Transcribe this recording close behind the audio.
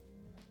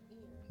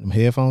Them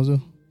headphones do?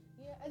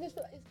 Yeah, I just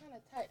feel like it's kind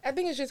of tight. I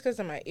think it's just because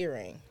of my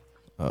earring.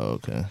 Oh,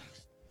 okay.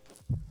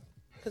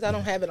 Because I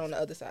don't have it on the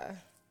other side.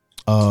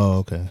 Oh,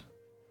 okay.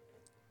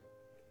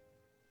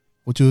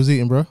 What you was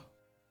eating, bro?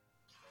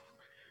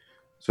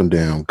 Some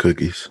damn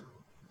cookies.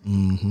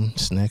 Mm-hmm.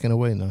 Snacking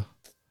away now.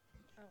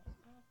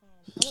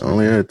 I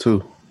only had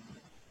 2.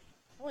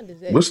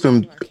 What's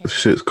them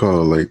shits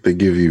called? Like they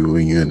give you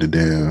when you're in the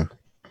damn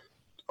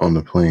on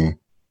the plane.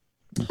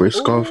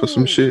 Briscoff or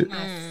some shit.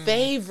 My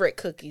favorite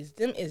cookies.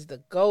 Them is the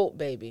goat,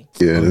 baby.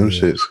 Yeah, them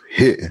shits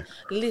hitting.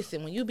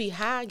 Listen, when you be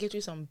high, get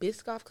you some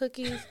Biscoff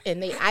cookies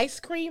and they ice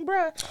cream,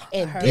 bruh,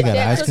 and They dip got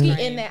that ice cookie cream?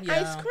 in that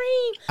ice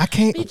cream. I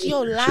can't. Bitch,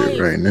 your Shit life.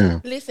 right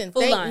now. Listen,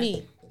 Full thank line.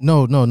 me.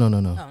 No.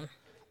 Oh.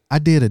 I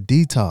did a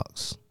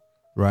detox,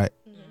 right?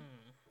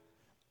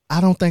 I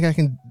don't think I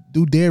can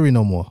do dairy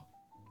no more.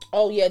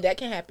 Oh yeah, that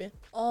can happen.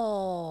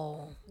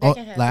 Oh. That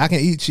can happen. Like I can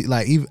eat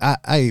like even I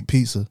ate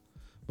pizza,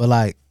 but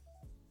like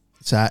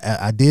so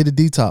I did the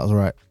detox,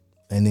 right?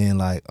 And then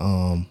like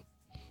the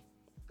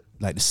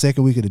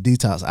second week of the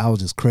detox, I was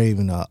just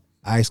craving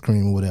ice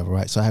cream or whatever,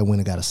 right? So I went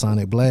and got a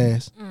Sonic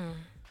Blast.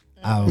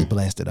 I was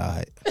blasted all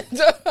right.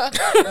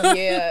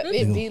 Yeah,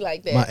 it be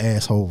like that. My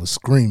asshole was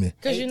screaming.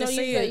 Because you know you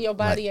see say it. your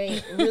body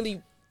ain't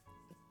really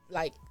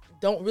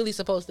don't really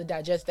supposed to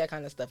digest that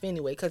kind of stuff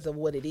anyway because of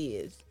what it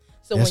is.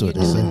 So That's when you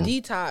what do they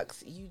the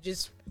detox, you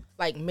just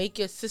like make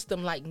your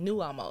system like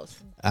new almost.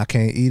 I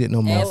can't eat it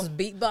no more. Ass was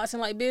beatboxing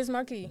like Biz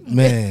Markie.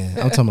 Man,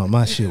 I'm talking about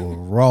my shit was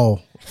raw.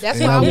 That's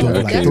And why I was I doing it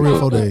won't. like That's 3 or why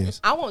 4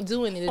 days. I won't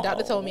do any. The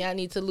doctor told me I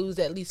need to lose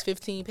at least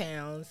 15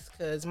 pounds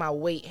because my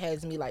weight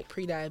has me like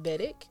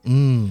pre-diabetic,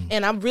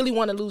 and I really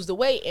want to lose the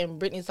weight. And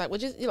Brittany's like, "Well,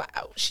 just like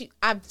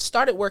I've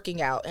started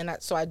working out, and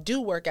so I do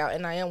work out,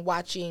 and I am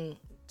watching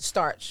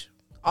starch,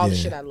 all the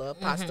Yeah. shit I love,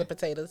 pasta,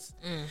 potatoes,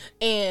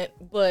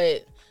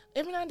 but."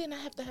 Every now and then I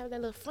have to have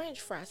that little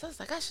French fry. So I was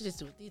like, I should just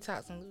do a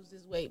detox and lose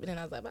this weight. But then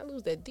I was like, if I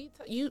lose that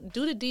detox, you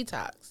do the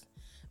detox.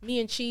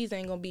 Me and cheese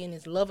ain't gonna be in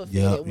this love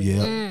affair. Yep, that we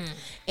yep. do.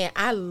 And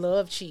I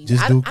love cheese.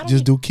 Just I do don't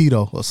just do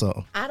keto or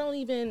something. I don't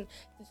even.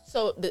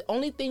 So the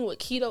only thing with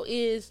keto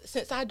is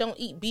since I don't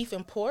eat beef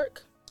and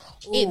pork,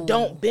 it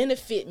don't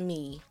benefit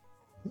me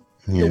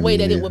the way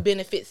that it would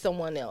benefit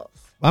someone else.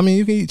 I mean,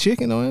 you can eat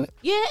chicken on it.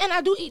 Yeah, and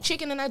I do eat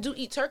chicken and I do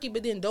eat turkey,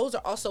 but then those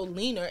are also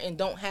leaner and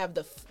don't have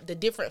the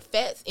different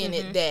fats in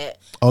it that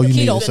Oh, the you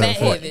need keto a certain fat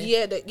fat. heavy.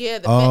 Yeah, the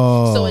fat.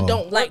 Oh. So it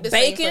don't work Like the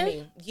same bacon? for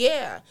me.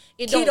 Yeah,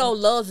 it Keto don't.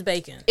 loves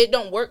bacon. It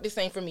don't work the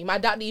same for me. My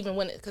doctor even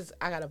went because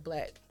I got a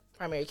black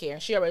primary care,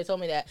 and she already told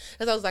me that.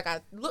 Because I was like, I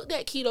looked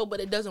at keto, but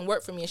it doesn't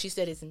work for me. And she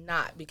said it's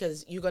not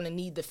because you're gonna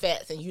need the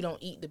fats, and you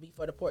don't eat the beef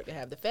or the pork to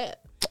have the fat.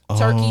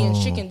 Turkey and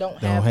chicken don't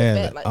have the fat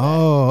it. like that.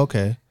 Oh,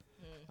 okay.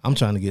 I'm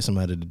trying to get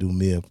somebody to do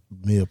meal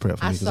prep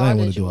for me I because saw I ain't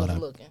that want to you do all was that.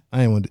 looking.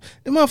 I ain't want to.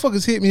 The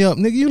motherfuckers hit me up,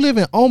 nigga. You live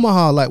in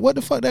Omaha, like what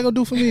the fuck that gonna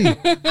do for me?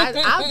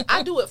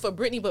 I do it for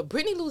Brittany, but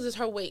Brittany loses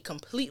her weight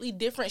completely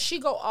different. She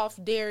go off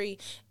dairy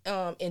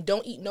and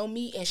don't eat no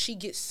meat, and she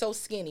gets so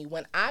skinny.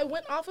 When I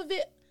went off of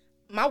it,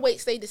 my weight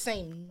stayed the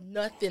same.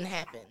 Nothing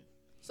happened.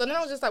 So then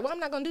I was just like, well, I'm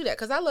not gonna do that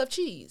because I love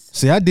cheese.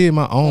 See, I did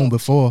my own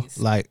before,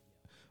 like,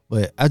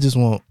 but I just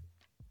want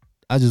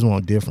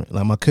different.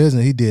 Like my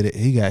cousin, he did it.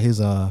 He got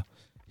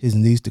his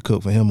niece to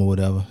cook for him or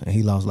whatever, and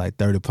he lost like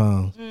 30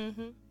 pounds.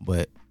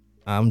 But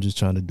I'm just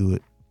trying to do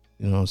it,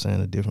 you know what I'm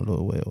saying, a different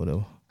little way or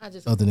whatever.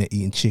 Other than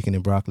eating chicken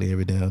and broccoli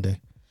every damn day.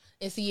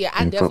 And see, yeah,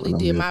 I definitely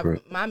did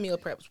my meal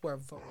preps were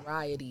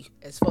variety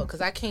as fuck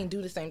because I can't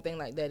do the same thing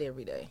like that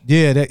every day.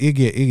 Yeah, that it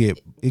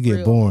get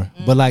Real. boring.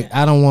 But like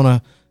I don't want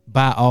to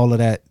buy all of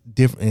that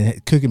different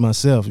and cook it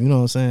myself. You know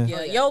what I'm saying?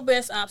 Yeah, your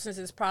best options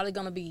is probably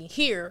gonna be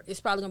here. It's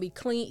probably gonna be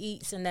Clean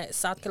Eats and that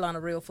South Carolina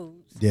Real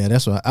Foods. Yeah,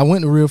 that's right. I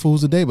went to Real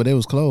Foods today, but they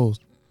was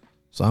closed.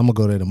 So I'm gonna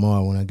go there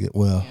tomorrow when I get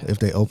if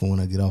they open when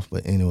I get off.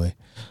 But anyway,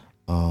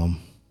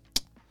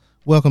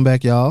 welcome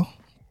back, y'all,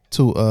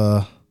 to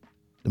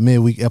the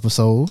midweek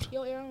episode.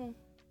 Yo, Aaron.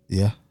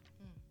 Yeah,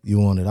 you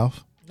want it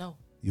off? No.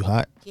 You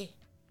hot? Yeah.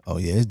 Oh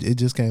yeah, it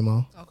just came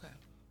on. Okay.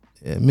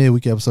 Yeah,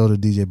 midweek episode of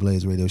DJ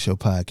Blaze Radio Show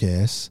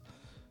podcast.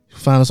 You can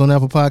find us on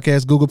Apple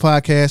Podcasts, Google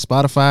Podcasts,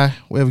 Spotify,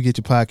 wherever you get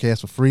your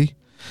podcasts for free.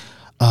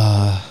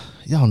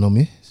 Y'all know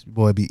me. It's your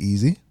boy Be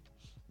Easy.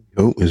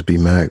 Yo, it's B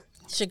Mac.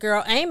 It's your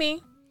girl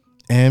Amy.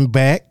 And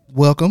back,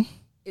 welcome.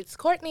 It's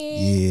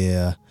Courtney.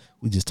 Yeah,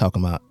 we just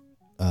talking about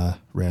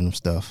random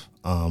stuff.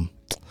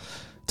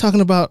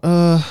 Talking about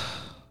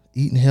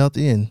eating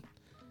healthy and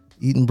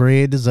eating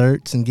bread,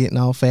 desserts, and getting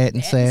all fat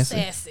and sassy.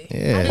 I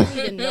Yeah. didn't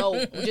even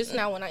know just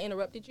now when I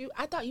interrupted you.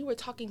 I thought you were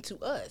talking to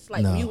us,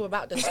 like No. you were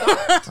about to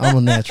start. I'm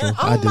a natural.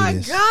 I Oh do my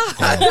this. god!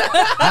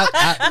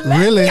 I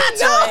really?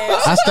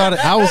 I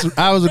started.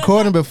 I was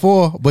recording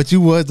before, but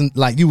you wasn't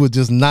like you were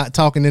just not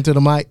talking into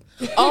the mic.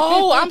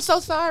 Oh, I'm so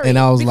sorry. And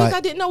I was because like-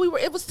 I didn't know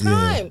it was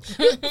time.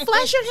 You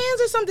flash your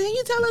hands or something.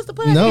 You tell us to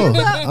put our No, hands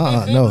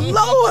up. no.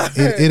 Lord.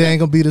 It ain't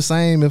gonna be the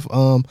same if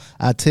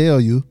I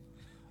tell you.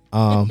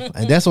 And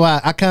that's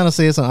why I kind of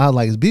said something. I was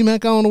like, "Is B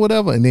Mac on or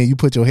whatever?" And then you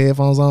put your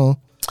headphones on.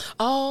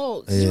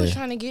 Oh, so you was Yeah.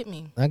 trying to get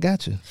me. I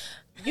got you.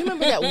 You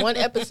remember that one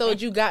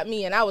episode you got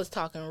me and I was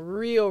talking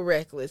real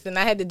reckless and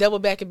I had to double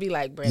back and be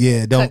like, Brandon,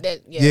 Yeah, don't. cut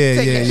that.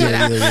 Yeah.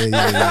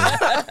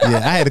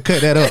 Yeah. I had to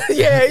cut that up.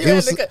 Yeah, it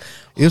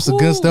was some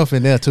good stuff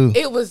in there too.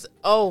 It was.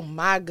 Oh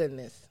my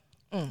goodness.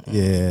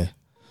 Yeah.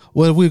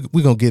 Well, we're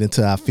gonna get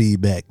into our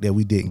feedback that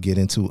we didn't get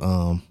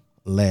into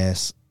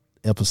last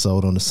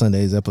episode on the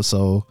Sunday's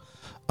episode.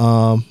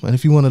 And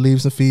if you want to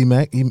leave some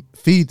feedback,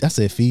 feedback.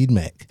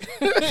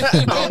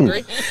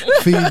 Hungry.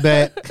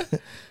 Feedback.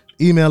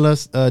 Email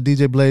us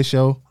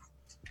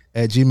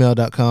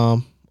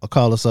djblazeshow@gmail.com or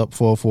call us up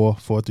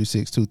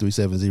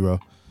 404-436-2370.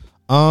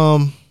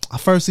 Our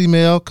first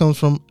email comes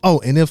from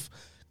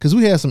because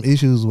we had some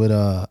issues with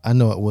I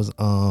know it was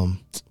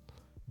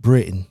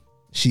Britain.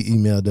 She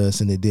emailed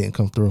us and it didn't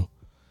come through.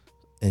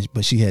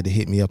 But she had to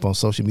hit me up on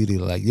social media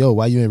like, yo,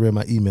 why you ain't read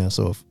my email?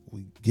 So if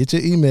we get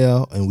your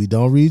email and we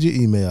don't read your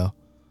email,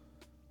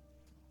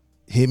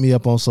 hit me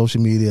up on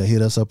social media,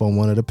 hit us up on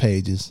one of the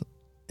pages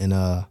and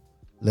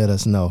let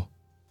us know.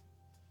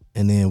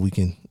 And then we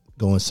can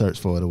go and search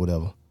for it or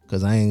whatever.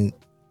 Because I ain't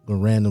going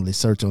to randomly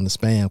search on the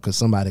spam because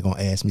somebody going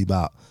to ask me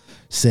about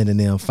sending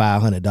them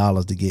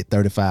 $500 to get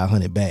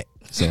 $3,500 back.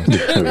 So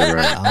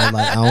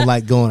I don't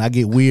like going. I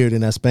get weird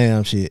in that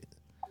spam shit.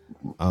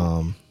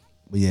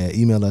 But yeah,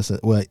 email us.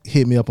 Well,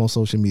 hit me up on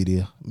social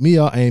media. Me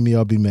or Amy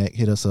or B-Mac,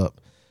 hit us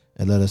up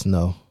and let us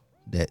know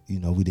that,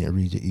 we didn't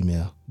read your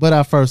email. But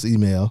our first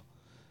email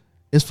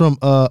is from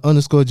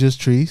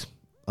 _justtrees.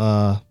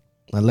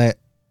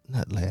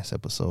 Not last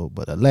episode,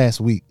 but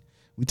last week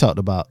we talked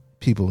about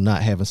people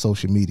not having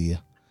social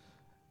media.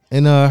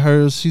 And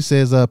she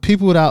says,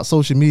 people without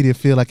social media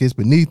feel like it's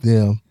beneath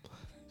them.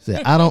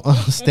 Said, I don't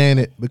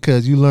understand it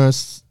because you learn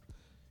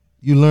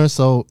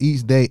so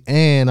each day,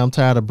 and I'm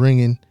tired of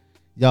bringing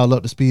y'all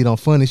up to speed on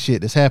funny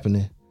shit that's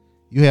happening.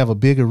 You have a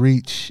bigger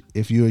reach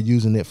if you're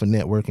using it for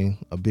networking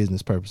or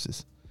business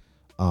purposes.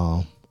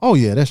 Oh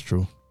yeah, that's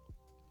true.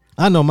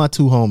 I know my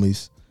two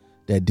homies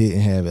that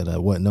didn't have it,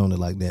 wasn't on it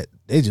like that.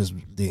 They just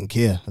didn't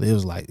care. They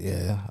was like,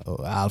 yeah,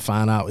 I'll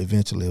find out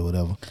eventually or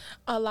whatever.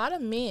 A lot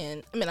of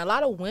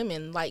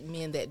women like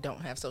men that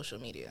don't have social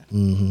media.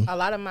 Mm-hmm. A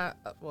lot of my, I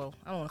don't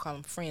want to call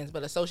them friends,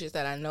 but associates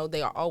that I know,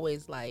 they are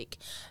always like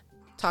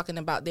talking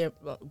about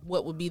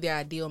what would be their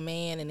ideal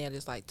man, and they're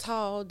just like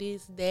tall,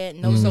 this, that,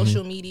 no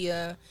social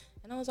media.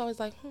 And I was always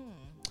like,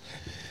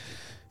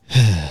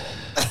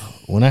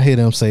 When I hear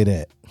them say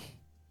that,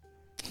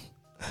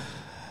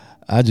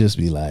 I just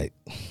be like,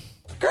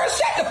 girl,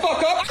 shut the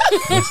fuck up.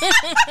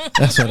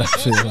 That's what I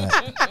feel like.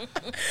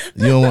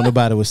 You don't want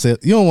nobody with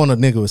you don't want a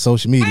nigga with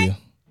social media.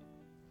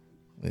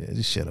 Yeah,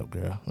 just shut up,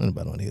 girl.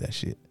 Anybody want to hear that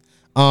shit.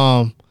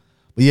 But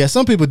yeah,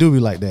 some people do be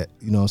like that.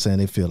 You know what I'm saying?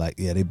 They feel like,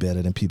 yeah, they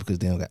better than people because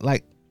they don't got,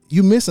 like,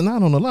 you missing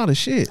out on a lot of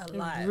shit. A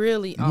lot.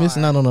 really You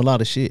missing out on a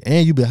lot of shit.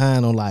 And you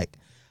behind on like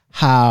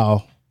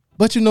how,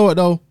 but you know what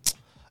though?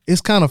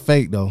 It's kind of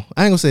fake though.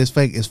 I ain't gonna say it's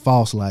fake, it's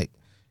false, like,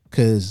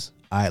 cause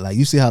like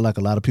you see how like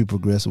a lot of people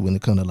progress when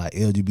it comes to like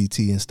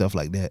LGBT and stuff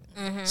like that.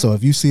 Mm-hmm. So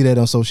if you see that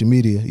on social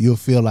media, you'll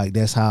feel like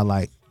that's how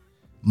like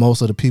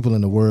most of the people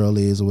in the world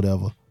is or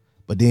whatever.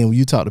 But then when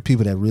you talk to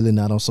people that really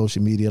not on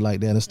social media like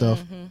that and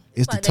stuff,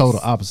 it's like the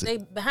total opposite. They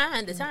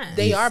behind the times.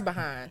 They are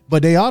behind.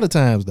 But they are the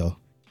times though.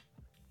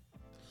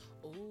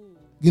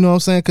 You know what I'm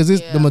saying? Because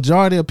it's the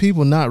majority of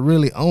people not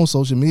really on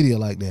social media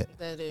like that.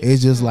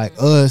 It's just like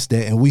us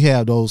that, and we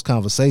have those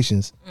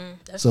conversations.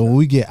 So when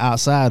we get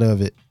outside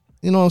of it,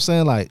 you know what I'm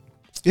saying? Like,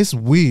 it's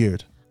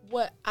weird.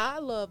 What I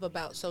love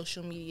about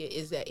social media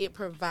is that it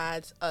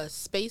provides a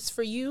space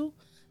for you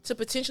to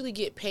potentially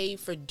get paid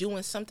for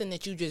doing something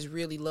that you just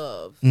really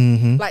love.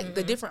 Mm-hmm. Like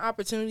the different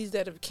opportunities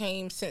that have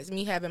came since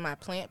me having my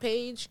plant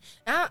page.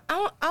 I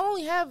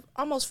only have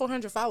almost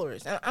 400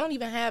 followers. And I don't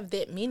even have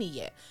that many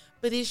yet.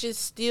 But it's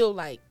just still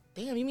like,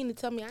 damn, you mean to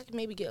tell me I can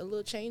maybe get a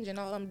little change and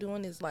all I'm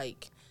doing is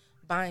like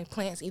buying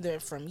plants either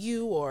from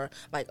you or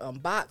like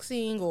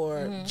unboxing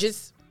or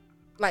just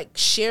like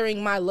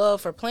sharing my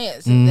love for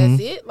plants and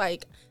that's it.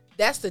 Like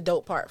that's the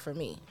dope part for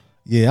me.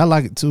 Yeah, I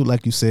like it too,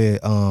 like you said.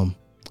 And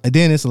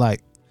then it's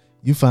like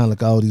you find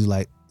like all these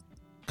like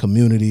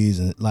communities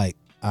and like,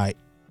 all right,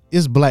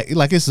 it's black,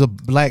 like it's a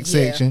black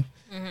section,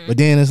 but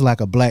then it's like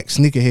a black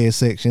sneakerhead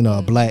section or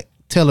a black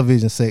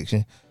television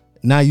section.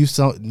 Now you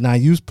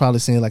probably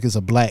seeing like it's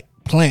a black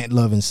plant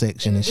loving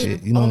section and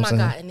shit. You know what I'm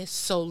saying? Oh my God, and it's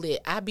so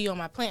lit. I be on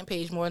my plant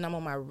page more than I'm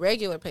on my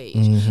regular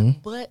page.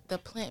 But the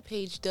plant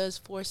page does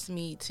force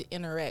me to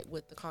interact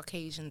with the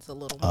Caucasians a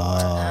little more.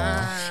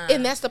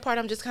 And that's the part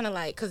I'm just kind of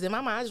like, because in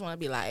my mind I just want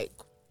to be like,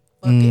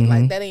 fuck it.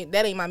 Like that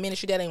ain't my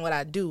ministry, that ain't what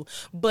I do.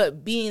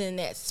 But being in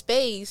that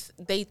space,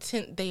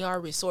 they are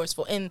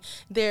resourceful and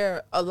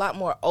they're a lot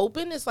more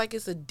open. It's like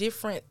it's a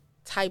different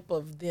type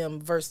of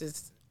them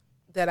versus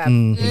that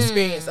I've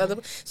experienced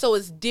so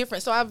it's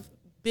different. So I've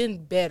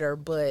been better,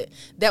 but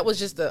that was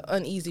just the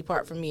uneasy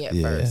part for me at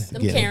first.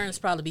 Them Karens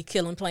probably be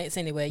killing plants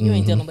anyway. You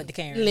ain't dealing with the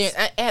Karens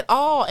at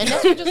all, and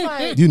that's what just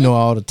like you know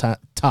all the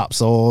top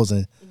soils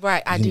and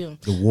right. I do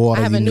the water.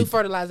 I have a new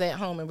fertilizer at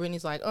home, and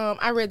Brittany's like,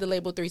 I read the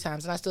label 3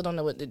 times and I still don't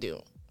know what to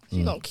do.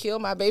 She gonna kill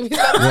my babies by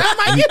the time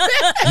I get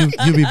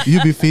there.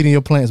 You be feeding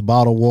your plants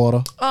bottled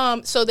water.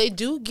 So they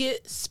do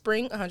get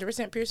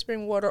 100% pure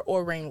spring water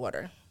or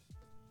rainwater.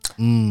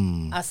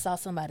 I saw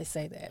somebody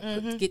say that.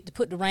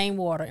 Put the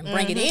rainwater and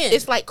bring it in.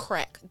 It's like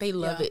crack. They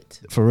love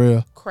it. For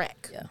real.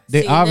 Crack. Yeah.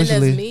 They obviously.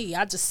 And then there's me.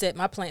 I just set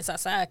my plants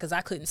outside because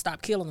I couldn't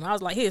stop killing them. I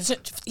was like, here,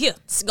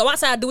 go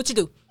outside, do what you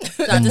do.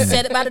 So I just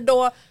set it by the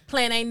door.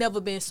 Plant ain't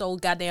never been so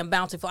goddamn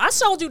bountiful. I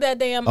showed you that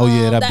damn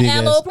that big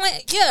aloe ass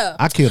plant. Yeah.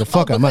 I killed the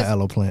fuck out of my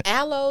aloe plant.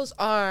 Aloes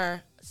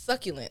are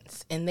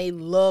succulents and they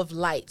love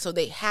light, so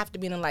they have to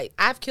be in the light.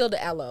 I've killed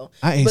the aloe.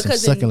 I ate some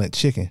succulent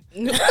chicken.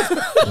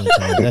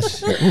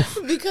 That's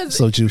because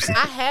so juicy.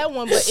 I had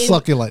one, but in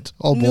succulent.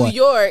 Oh boy. New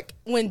York,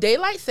 when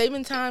daylight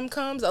saving time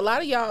comes, a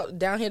lot of y'all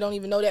down here don't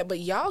even know that, but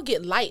y'all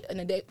get light an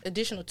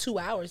additional 2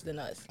 hours than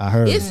us. I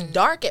heard. It's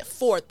dark at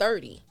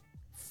 4:30.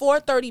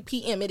 4:30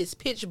 p.m. It is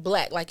pitch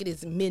black, like it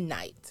is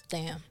midnight.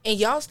 Damn. And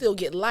y'all still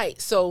get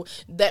light. So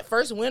that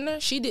first winter,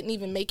 she didn't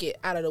even make it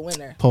out of the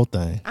winter. Poor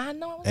thing. I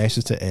know.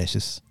 Ashes to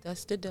ashes.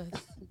 Dust to dust.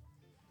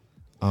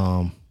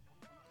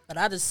 But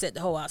I just set the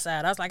whole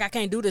outside. I was like, I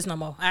can't do this no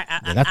more.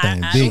 That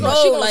thing big. She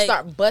gonna like,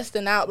 start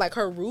busting out like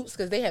her roots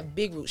because they have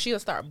big roots. She'll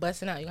start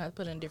busting out. You gotta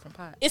put it in a different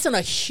pot. it's in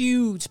a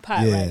huge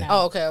pot Yeah. right now.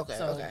 Oh, okay.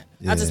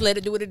 Yeah. I just let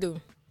it do what it do.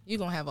 You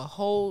gonna have a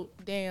whole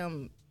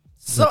damn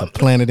Like a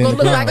planet in gonna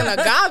the look like ground.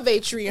 an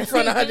agave tree in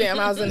front of her damn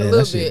house in a Yeah, little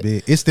that shit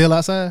bit. big. It's still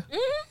outside? I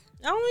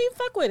don't even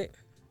fuck with it.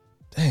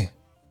 Dang.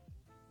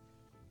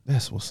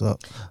 That's what's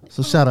up.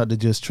 So shout out to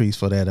Just Trees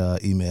for that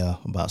email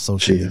about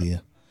social Yeah.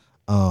 media.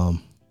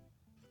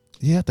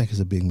 Yeah, I think it's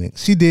a big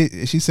mix.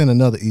 She sent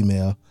another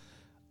email.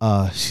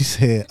 She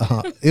said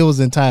it was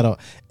entitled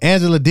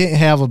Angela Didn't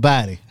Have a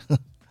Body.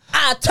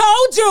 I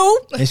told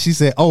you. And she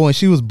said, and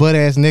she was butt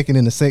ass naked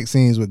in the sex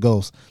scenes with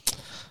Ghost.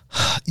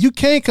 You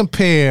can't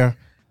compare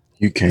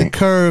the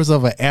curves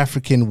of an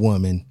African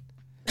woman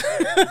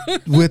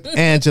with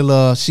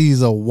Angela.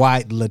 She's a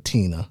white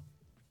Latina.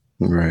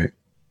 Right.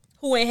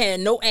 Who ain't had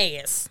no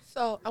ass.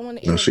 So I want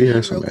to No, she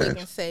has real some quick ass.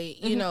 and say,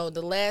 you know,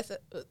 the last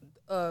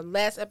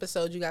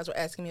episode you guys were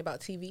asking me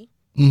about TV.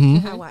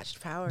 I watched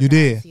Power. You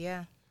Guys. did?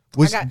 Yeah.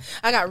 Which,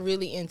 I got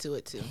really into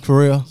it too. for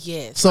real?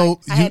 Yes. So like,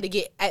 I had to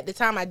get at the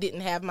time I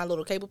didn't have my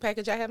little cable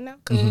package I have now.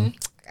 I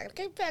got a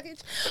cable package.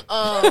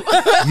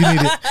 you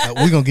need it.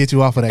 We're gonna get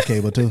you off of that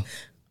cable too.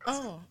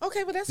 Oh,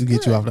 okay, but that's We good.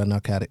 get you off that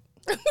narcotic.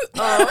 For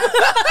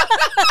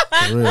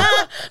real.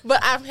 But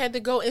I've had to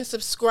go and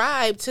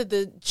subscribe to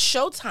the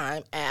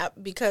Showtime app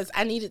because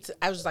I needed to.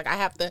 I was like,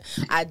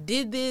 I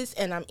did this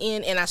and I'm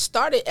in. And I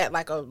started at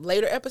like a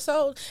later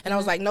episode and I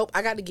was like, nope,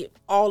 I got to get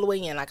all the way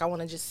in. Like, I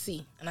want to just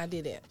see. And I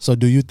did it. So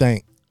do you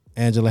think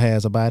Angela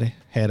had a body?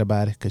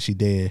 Because she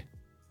dead.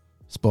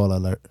 Spoiler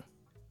alert.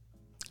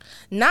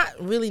 Not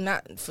really,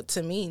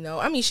 to me, no.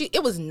 I mean,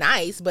 it was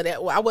nice, but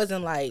I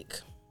wasn't like.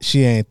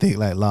 She ain't thick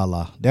like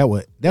Lala. That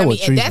what and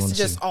Trees that's wanna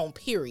just see. on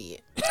period.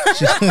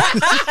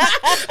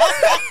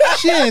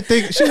 She ain't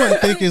thick. She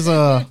wasn't thick as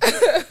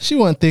She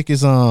wasn't thick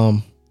as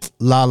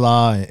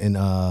Lala and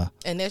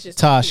And that's just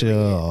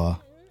Tasha or.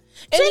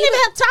 She didn't even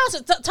have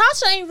Tasha.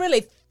 Tasha ain't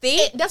really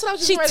thick. That's what I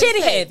was just She ready to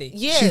titty say. heavy.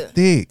 Yeah,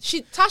 She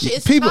thick. Tasha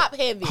is People- top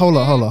heavy. Hold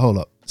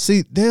up.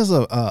 See, there's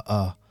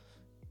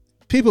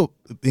people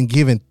been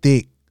giving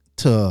thick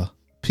to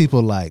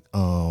people like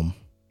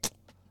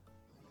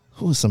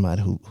who's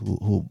somebody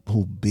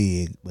who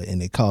big, but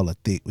and they call her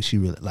thick, but she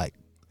really like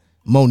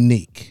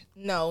Monique.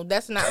 No,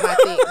 that's not my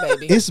thick,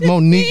 baby. It's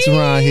Monique's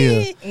around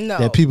here No.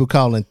 that people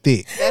calling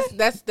thick. That's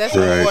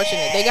Right.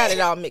 unfortunate. They got it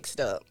all mixed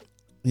up.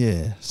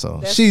 Yeah, so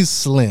That's- she's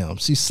slim.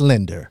 She's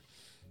slender,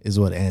 is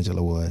what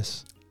Angela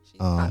was. She's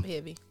top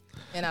heavy,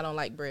 and I don't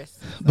like breasts.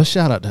 But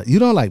shout out to you.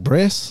 Don't like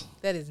breasts?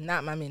 That is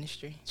not my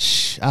ministry.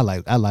 Shh, I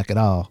like it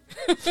all.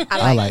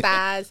 I like like-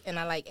 thighs, and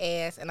I like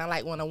ass, and I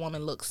like when a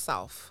woman looks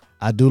soft.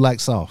 I do like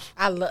soft.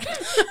 I love.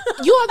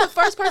 You are the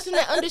first person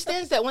that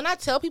understands that. When I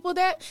tell people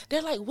that,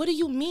 they're like, "What do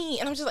you mean?"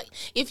 And I'm just like,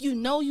 "If you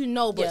know, you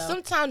know." But Yeah.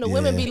 sometimes the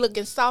women Yeah. be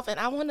looking soft, and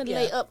I want to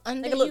lay up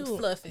under They you. look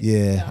fluffy.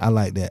 Yeah, I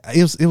like that.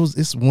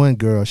 It's one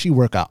girl. She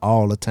work out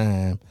all the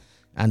time.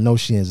 I know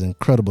she is in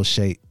incredible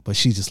shape, but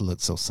she just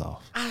looks so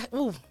soft.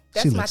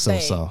 That's She my looks so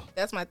thing. soft.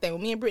 That's my thing.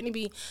 When me and Brittany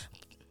be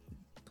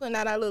putting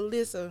out our little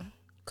list of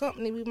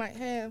company we might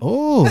have.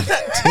 Oh,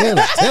 tell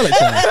it,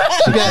 child.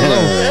 She got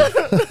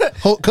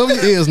low. Cover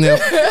your ears now.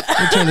 Let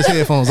me turn his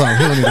headphones off.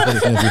 He don't need to put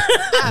his interview.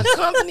 Our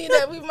company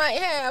that we might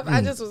have.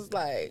 I just was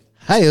like,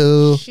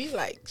 Hi-yo. she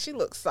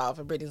looks soft,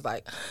 and Brittany's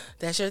like,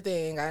 "That's your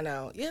thing." I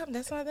know. Yeah,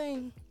 that's my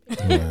thing.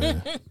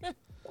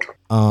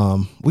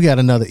 We got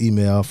another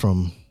email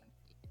from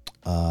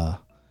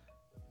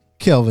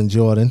Kevin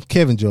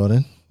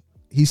Jordan.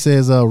 He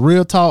says,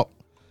 real talk.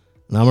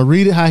 And I'm going to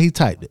read it how he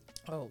typed it.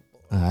 Oh,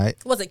 All right.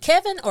 Was it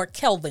Kevin or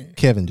Kelvin?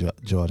 Kevin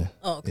Jordan.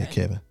 Oh, okay. Yeah,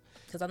 Kevin.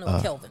 Because I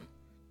know Kelvin.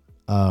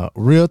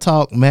 Real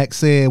talk, Max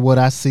said what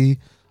I see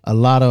a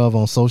lot of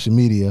on social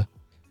media.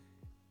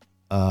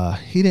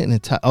 He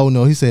didn't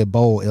he said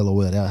bold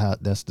LOL.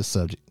 That's the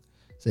subject.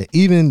 Said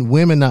even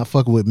women not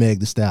fucking with Meg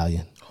Thee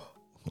Stallion.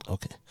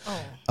 Okay.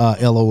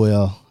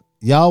 LOL.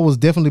 y'all was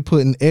definitely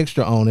putting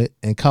extra on it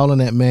and calling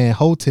that man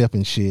Hotep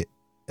and shit.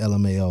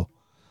 LMAO.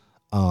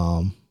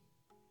 The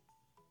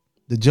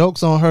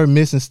jokes on her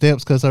missing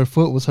steps because her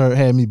foot was hurt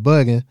had me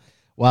bugging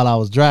while I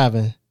was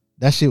driving.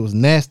 That shit was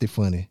nasty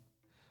funny.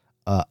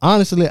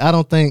 Honestly, I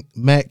don't think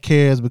Mac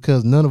cares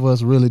because none of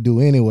us really do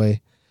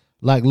anyway.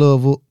 Like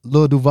Lil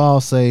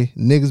Duval say,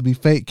 niggas be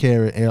fake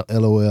caring,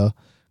 LOL.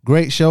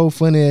 Great show,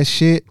 funny as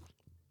shit.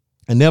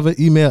 I never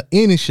email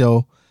any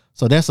show,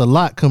 so that's a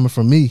lot coming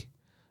from me.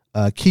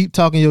 Keep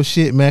talking your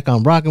shit, Mac.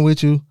 I'm rocking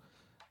with you.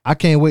 I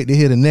can't wait to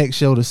hear the next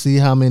show to see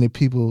how many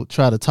people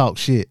try to talk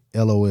shit,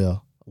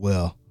 LOL.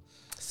 Well,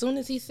 as soon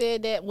as he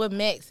said that, what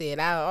Mac said,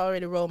 I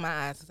already rolled my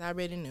eyes because I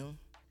already knew.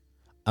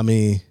 I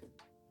mean,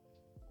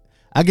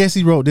 I guess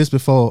he wrote this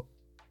before.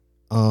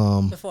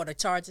 Before the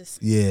charges.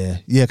 Yeah,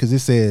 because it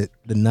said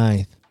the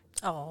 9th.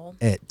 Oh.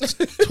 At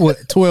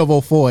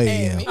 12:04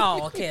 a.m.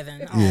 Oh,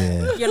 Kevin. Oh.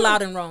 Yeah. You're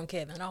loud and wrong,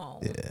 Kevin. Oh.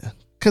 Yeah.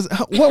 Because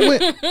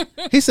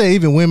he said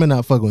even women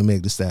not fucking with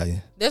Meg Thee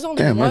Stallion. There's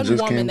only one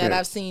woman that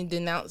I've seen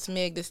denounce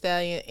Meg Thee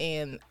Stallion,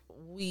 and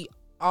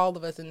all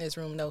of us in this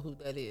room know who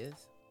that is.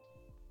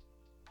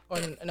 Or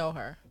know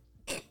her.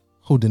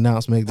 Who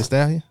denounced Meg Thee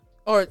Stallion?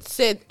 Or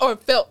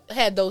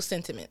had those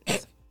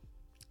sentiments.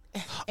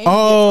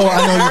 Oh,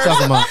 I know you're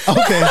talking about.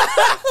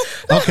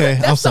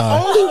 Okay, I'm sorry.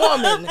 The only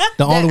woman.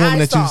 The only woman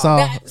that you saw.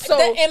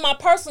 That in my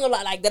personal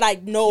life, like that I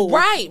know.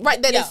 Right.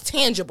 That is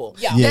tangible.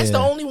 Yeah. That's the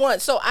only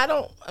one. So I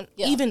don't.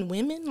 Even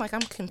women, like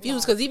I'm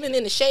confused because even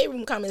in the shade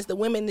room comments, the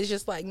women is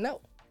just like no.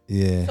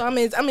 Yeah. So I'm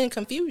in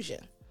confusion.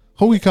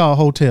 Who we call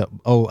Hotep?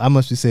 Oh, I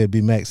must have said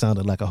B Mac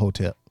sounded like a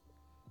Hotep.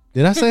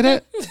 Did I say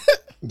that?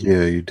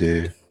 Yeah, you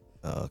did.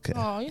 Okay.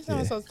 Oh, you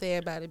sound so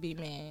sad about it, B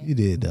man. You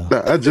did though.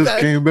 I just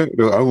came back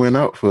though. I went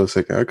out for a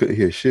second. I couldn't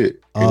hear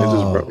shit, and it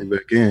just brought me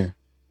back in.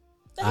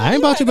 I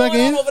ain't brought you back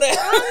in.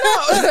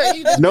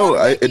 No,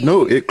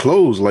 it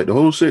closed. Like the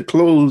whole shit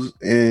closed,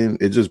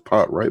 and it just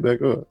popped right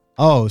back up.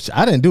 Oh,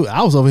 I didn't do it.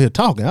 I was over here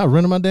talking. I was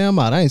running my damn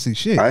mouth. I ain't see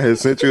shit. I had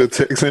sent you a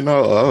text and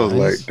all. I was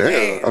like,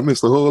 damn, I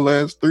missed the whole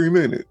last 3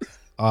 minutes.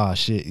 Oh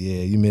shit,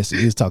 yeah, you missed it.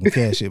 He was talking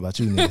cash shit about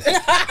you niggas.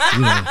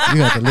 You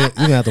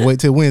gonna have to wait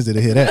till Wednesday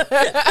to hear that.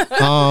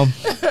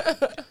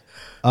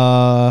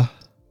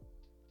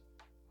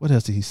 What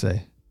else did he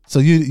say? So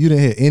you didn't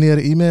hear any of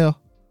the email?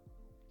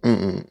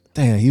 Mm-mm.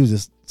 Damn, he was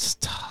just.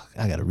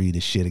 I gotta read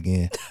this shit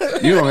again.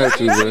 You don't have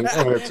to, bro. You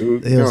don't have to.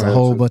 There was a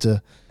whole bunch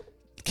of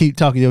keep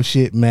talking your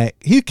shit, Mac.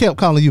 He kept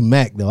calling you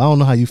Mac though. I don't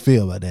know how you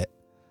feel about that.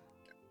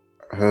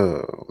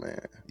 Oh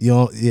man. You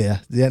don't. Yeah.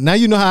 Now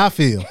you know how I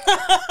feel.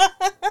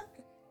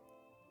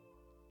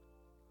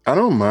 I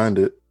don't mind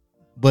it.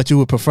 But you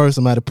would prefer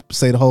somebody to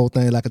say the whole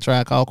thing like a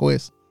Tribe Called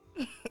Quest?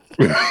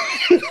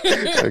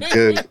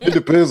 It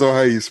depends on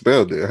how you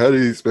spelled it. How do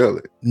you spell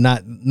it?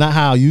 Not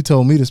how you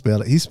told me to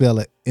spell it. He spelled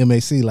it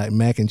MAC like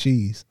mac and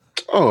cheese.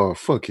 Oh,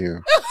 fuck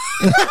him.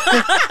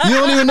 You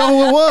don't even know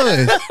who it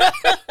was.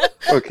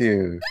 Fuck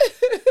him.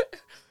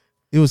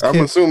 It was. I'm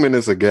assuming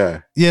it's a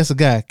guy. Yes, a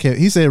guy.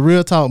 He said,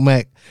 "Real talk,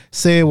 Mac.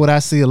 Said what I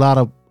see a lot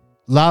of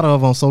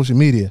on social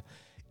media.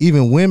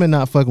 Even women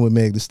not fucking with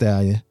Meg Thee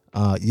Stallion.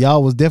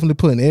 Y'all was definitely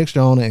putting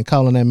extra on it and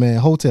calling that man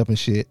Hotep and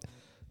shit.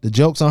 The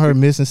jokes on her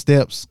missing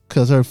steps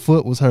because her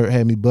foot was hurt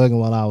had me bugging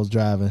while I was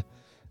driving.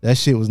 That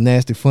shit was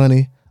nasty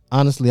funny.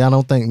 Honestly, I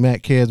don't think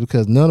Matt cares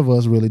because none of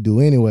us really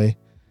do anyway.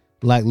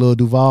 Like Lil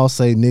Duval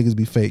say, niggas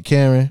be fake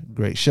caring.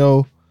 Great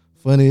show.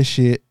 Funny as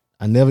shit.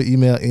 I never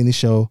email any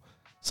show,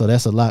 so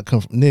that's a lot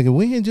come from. Nigga,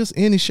 we ain't just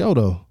any show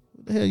though.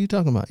 What the hell you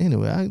talking about?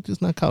 Anyway, I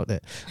just not caught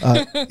that.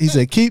 He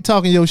said, keep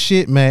talking your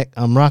shit, Mac.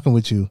 I'm rocking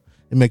with you.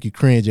 It make you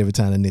cringe every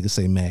time a nigga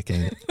say Mac,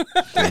 ain't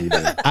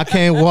it?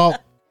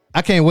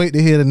 I can't wait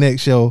to hear the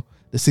next show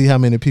to see how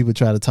many people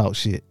try to talk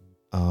shit.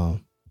 So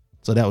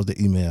that was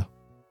the email.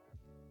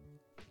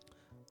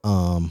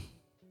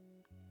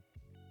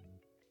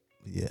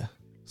 Yeah.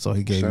 So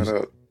he gave shout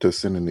out to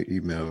sending the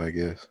email, I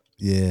guess.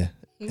 Yeah.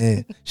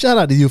 And shout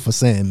out to you for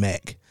saying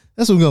Mac.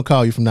 That's what we're gonna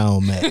call you from now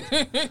on, Mac.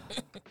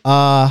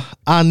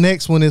 Our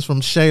next one is from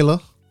Shayla.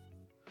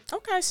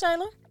 Okay,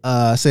 Shayla.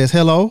 Says,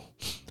 hello.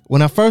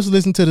 When I first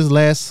listened to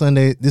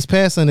this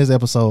past Sunday's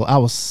episode, I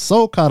was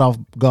so caught off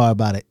guard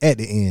by it at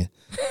the end.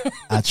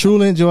 I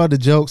truly enjoyed the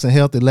jokes and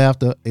healthy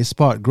laughter. It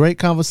sparked great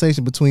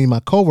conversation between my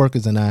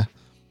coworkers and I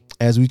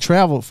as we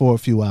traveled for a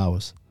few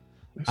hours.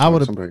 I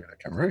would have somebody that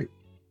can write.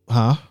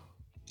 Huh?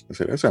 I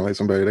said that sounds like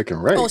somebody that can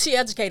write. Oh, she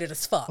educated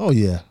as fuck. Oh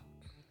yeah.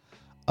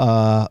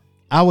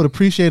 I would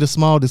appreciate a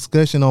small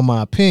discussion on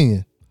my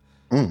opinion.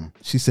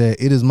 She said,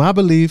 it is my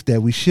belief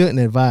that we shouldn't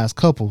advise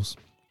couples.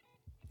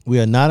 We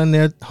are not in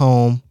their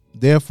home.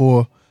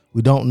 Therefore,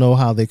 we don't know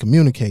how they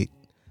communicate.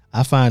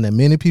 I find that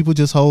many people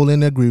just hold in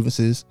their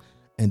grievances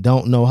and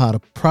don't know how to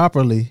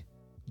properly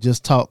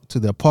just talk to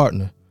their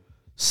partner.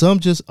 Some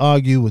just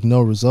argue with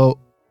no result.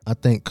 I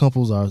think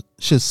couples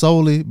should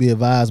solely be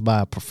advised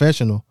by a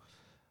professional.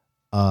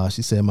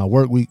 She said, my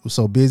work week was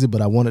so busy,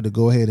 but I wanted to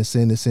go ahead and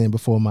send this in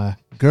before my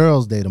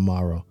girls' day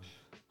tomorrow.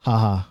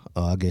 Haha.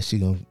 I guess she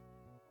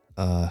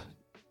gonna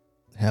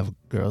have a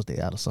girls' day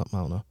out or something.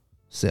 I don't know.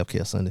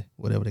 Self-care Sunday,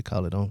 whatever they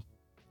call it on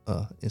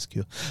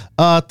Insecure.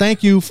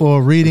 Thank you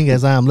for reading.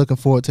 As I am looking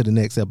forward to the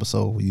next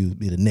episode. You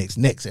be the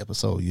next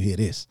episode. You hear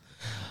this.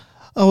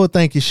 Oh, well,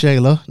 thank you,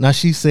 Shayla. Now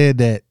she said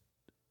that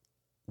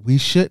we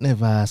shouldn't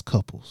advise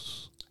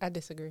couples. I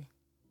disagree.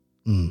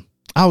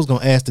 I was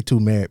gonna ask the two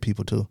married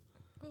people too.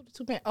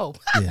 Oh,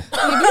 yeah,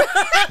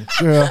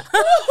 girl.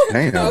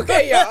 Damn.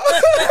 Okay, y'all.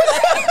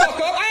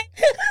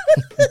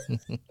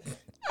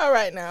 All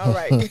right, now. All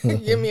right,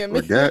 give me a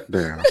minute.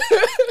 Goddamn.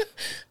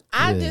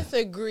 I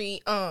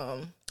disagree.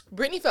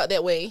 Brittany felt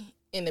that way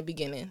in the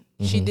beginning.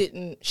 She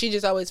didn't. She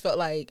just always felt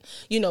like,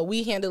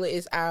 we handle it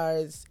as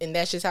ours, and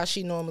that's just how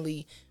she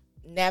normally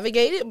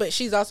navigated. But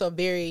she's also a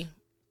very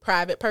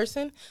private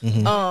person.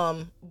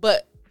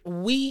 But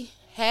we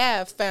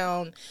have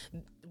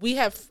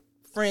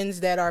friends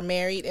that are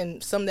married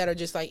and some that are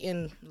just like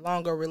in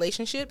longer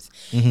relationships.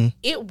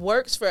 It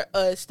works for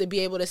us to be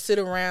able to sit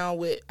around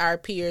with our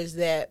peers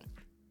that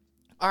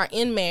are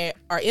in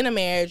a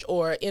marriage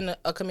or in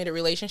a committed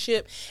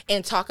relationship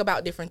and talk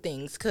about different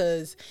things,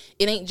 because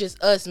it ain't just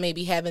us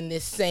maybe having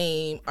this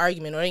same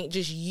argument, or it ain't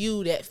just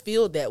you that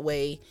feel that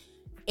way,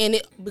 and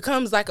it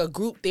becomes like a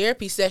group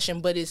therapy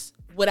session, but it's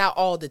without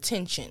all the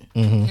tension.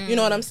 You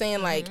know what I'm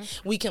saying? Like,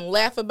 we can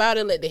laugh about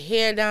it, let the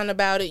hair down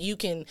about it. You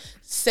can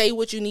say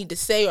what you need to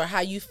say or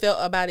how you felt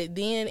about it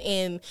then,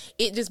 and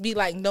it just be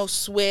like no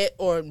sweat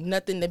or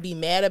nothing to be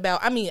mad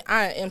about. I mean,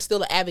 I am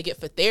still an advocate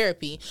for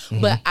therapy,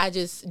 but I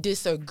just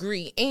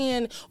disagree.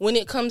 And when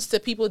it comes to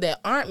people that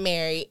aren't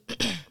married,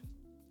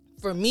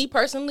 for me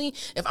personally,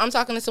 if I'm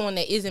talking to someone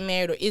that isn't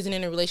married or isn't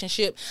in a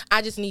relationship,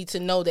 I just need to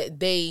know that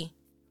they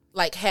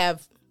like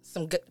have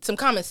some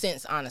common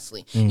sense,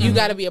 honestly. You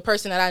got to be a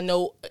person that I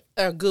know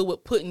are good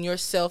with putting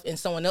yourself in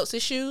someone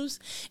else's shoes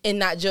and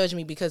not judge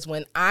me, because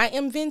when I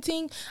am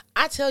venting,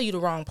 I tell you the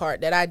wrong part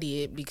that I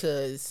did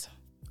because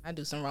I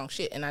do some wrong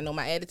shit, and I know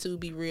my attitude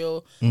be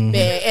real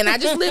bad, and I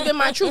just live in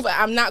my truth.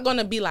 I'm not going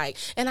to be like,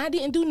 and I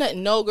didn't do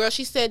nothing. No, girl,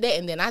 she said that,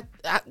 and then I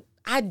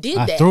did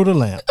that. I threw the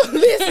lamp.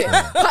 Listen,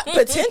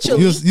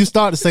 potentially. You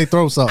started to say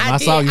throw something. I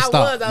saw you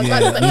stop. I was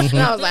like,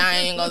 I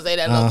ain't gonna say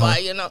that no more,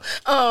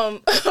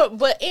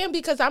 But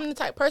because I'm the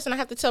type of person, I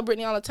have to tell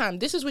Brittany all the time,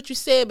 this is what you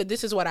said, but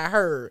this is what I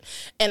heard,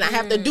 and I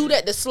have to do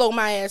that to slow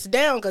my ass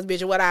down, because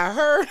bitch, what I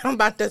heard, I'm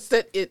about to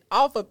set it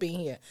off up in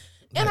here.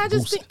 And I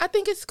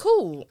think it's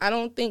cool. I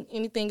don't think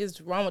anything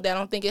is wrong with that. I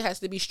don't think it has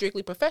to be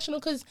strictly professional,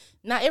 because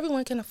not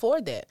everyone can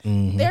afford that.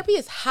 Therapy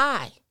is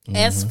high.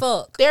 As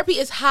fuck. Therapy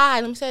is high.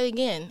 Let me say it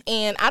again.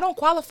 And I don't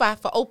qualify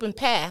for Open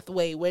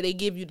Pathway, where they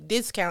give you the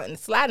discount and the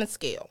sliding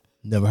scale.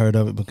 Never heard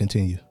of it, but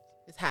continue.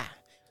 It's high.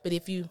 But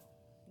if you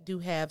do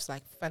have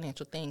like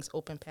financial things,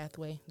 Open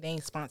Pathway, they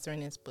ain't sponsoring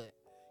this, but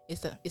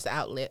it's an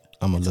outlet.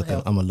 I'm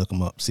gonna look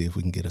them up, see if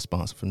we can get a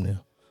sponsor from there.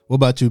 What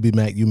about you, B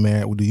Mac? You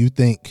married? Do you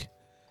think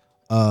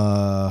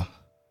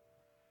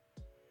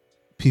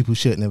people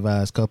shouldn't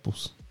advise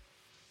couples?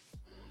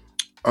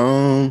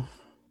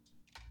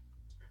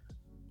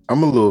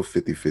 I'm a little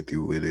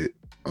 50-50 with it.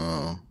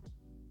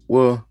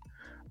 Well,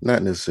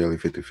 not necessarily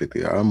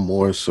 50-50. I'm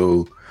more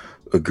so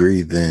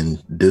agree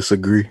than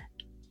disagree.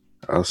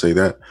 I'll say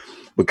that.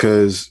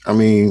 Because, I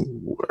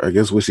mean, I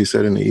guess what she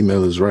said in the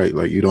email is right.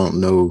 Like, you don't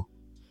know,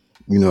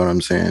 you know what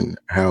I'm saying,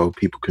 how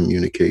people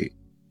communicate,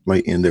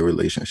 like, in their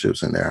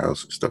relationships, in their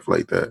house and stuff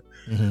like that.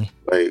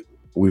 Like,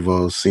 we've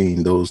all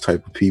seen those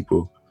type of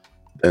people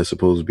that's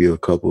supposed to be a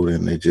couple,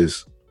 and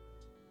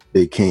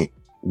they can't.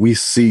 We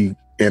see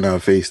in our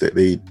face that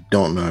they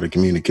don't know how to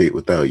communicate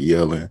without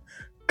yelling,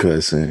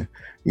 cussing,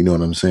 you know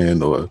what I'm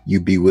saying? Or you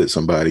be with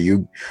somebody,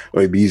 you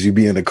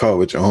be in the car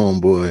with your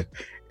homeboy,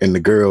 and the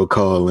girl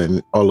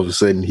calling, all of a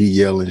sudden he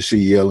yelling, she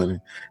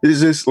yelling. It's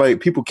just like,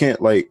 people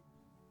can't, like,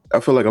 I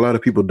feel like a lot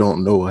of people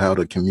don't know how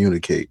to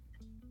communicate.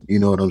 You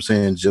know what I'm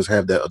saying? Just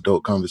have that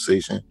adult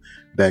conversation,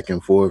 back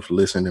and forth,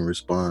 listen and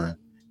respond.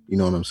 You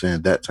know what I'm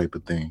saying? That type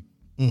of thing.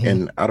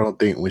 And I don't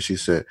think I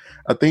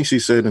think she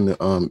said in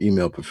the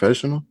email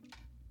professional.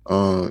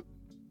 I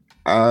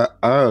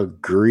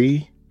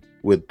agree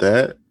with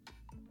that,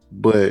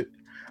 but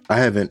I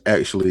haven't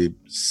actually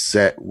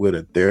sat with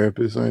a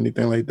therapist or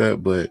anything like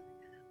that, but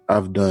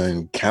I've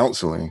done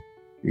counseling,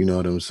 you know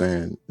what I'm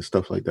saying, and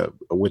stuff like that,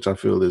 which I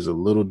feel is a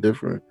little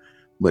different,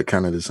 but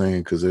kind of the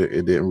same, because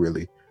it didn't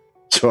really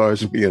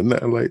charge me or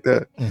nothing like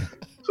that.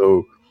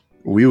 So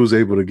we was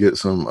able to get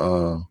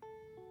some,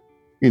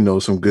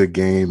 some good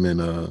game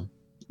and,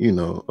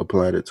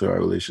 applied it to our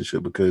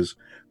relationship, because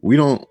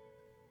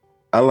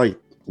I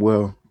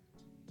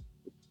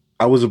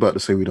was about to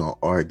say we don't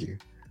argue,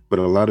 but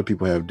a lot of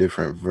people have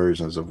different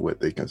versions of what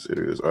they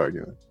consider as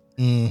arguing.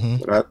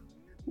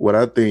 What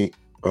I think,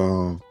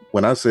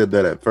 when I said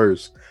that at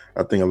first,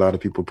 I think a lot of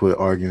people put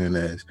arguing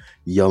as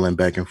yelling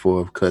back and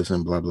forth,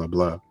 cussing, blah, blah,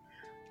 blah.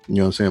 You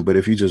know what I'm saying? But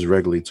if you just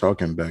regularly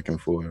talking back and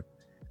forth,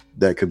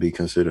 that could be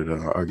considered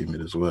an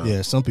argument as well.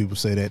 Yeah, some people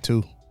say that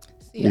too.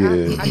 See,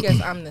 yeah. I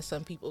guess I'm the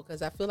some people,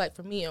 because I feel like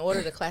for me, in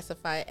order to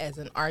classify it as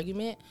an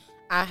argument,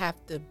 I have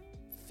to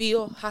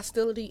feel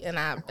hostility, and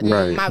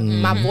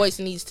my voice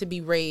needs to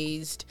be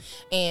raised,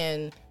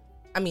 and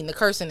I mean, the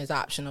cursing is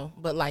optional,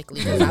 but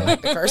likely because I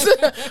like the curse.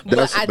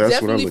 But I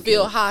definitely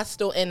feel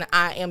hostile, and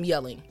I am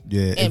yelling.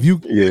 Yeah, if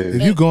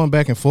you going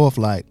back and forth,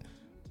 like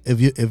if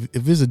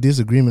it's a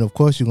disagreement, of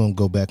course you're gonna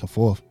go back and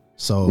forth.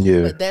 So,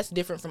 but that's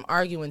different from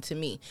arguing to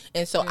me.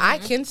 And so I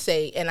can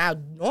say, and I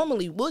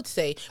normally would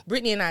say,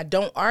 Brittany and I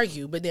don't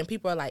argue, but then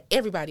people are like,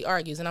 everybody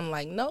argues. And I'm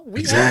like, no,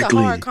 we have the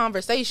hard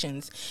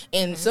conversations.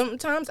 And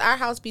sometimes our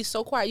house be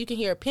so quiet, you can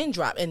hear a pin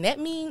drop. And that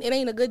mean it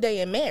ain't a good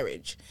day in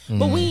marriage.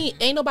 But we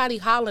ain't nobody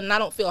hollering, and I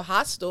don't feel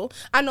hostile.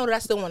 I know that I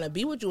still want to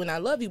be with you and I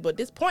love you, but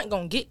this point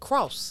gonna get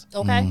crossed.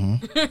 Okay.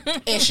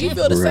 And she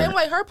feel the same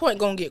way. Her point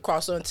gonna get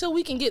crossed. So until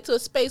we can get to a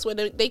space where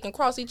they can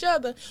cross each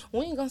other,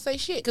 we ain't gonna say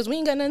shit because we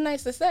ain't got nothing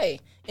nice to say.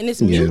 And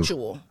it's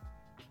mutual.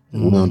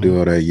 We don't do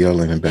all that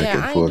yelling and back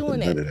and forth. I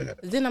ain't doing that.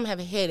 Then I'm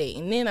having a headache,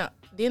 and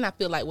then I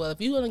feel like, well,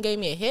 if you gonna give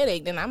me a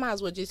headache, then I might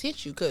as well just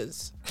hit you,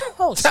 cause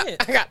oh shit!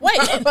 Wait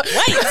a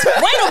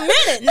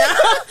minute now.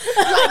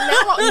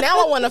 Like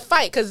now I want to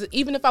fight, cause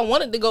even if I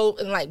wanted to go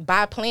and like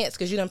buy plants,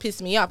 cause you done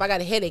pissed me off, I got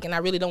a headache, and I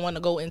really don't want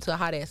to go into a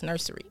hot ass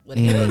nursery with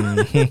a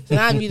headache. So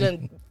now you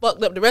done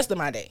fucked up the rest of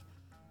my day.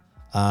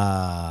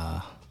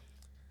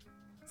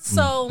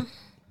 So.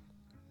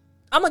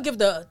 I'm gonna give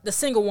the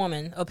single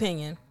woman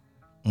opinion.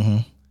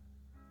 I'm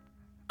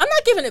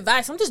not giving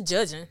advice. I'm just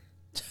judging.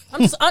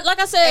 I'm just like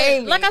I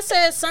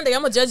said Sunday.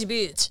 I'm a judgy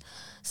bitch.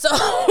 So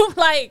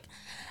like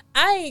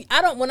I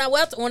don't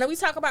when we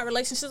talk about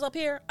relationships up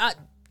here, I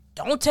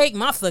don't take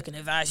my fucking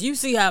advice. You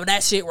see how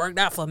that shit worked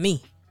out for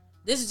me.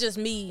 This is just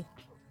me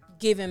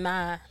giving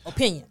my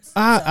opinions.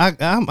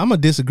 I'm gonna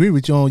disagree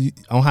with you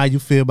on how you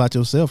feel about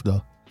yourself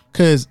though,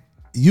 because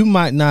you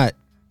might not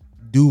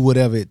do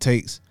whatever it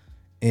takes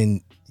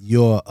in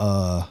your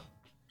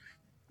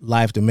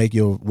life to make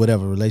your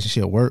whatever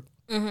relationship work,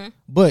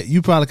 but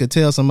you probably could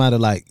tell somebody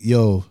like,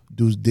 yo,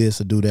 do this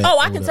or do that. Oh,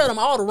 I can tell them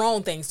all the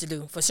wrong things to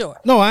do for sure.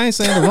 No, I ain't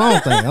saying the wrong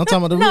thing. I'm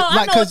talking about the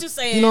I know what you're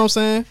saying. You know what I'm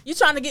saying? You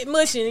trying to get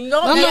mushy and you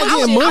I'm not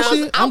getting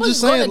mushy. I was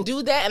just gonna saying,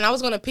 do that, and I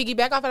was gonna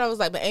piggyback off it. I was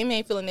like, but Amy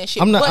ain't feeling that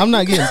shit. I'm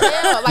not getting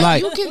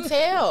like you can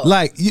tell.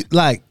 Like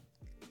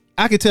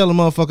I could tell a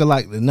motherfucker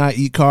like to not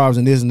eat carbs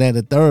and this and that.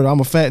 The third,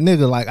 I'm a fat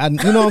nigga. Like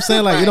you know what I'm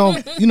saying? Like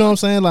you know what I'm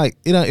saying? Like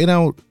it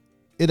don't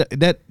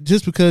that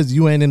just because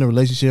you ain't in a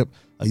relationship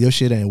or your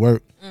shit ain't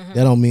work,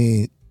 that don't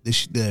mean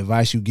the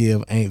advice you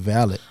give ain't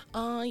valid.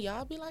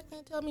 Y'all be like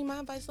that. Tell me my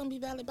advice don't be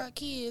valid about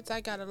kids.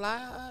 I got a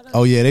lot.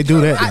 Oh yeah, they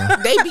do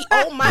that. They be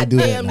on my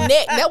damn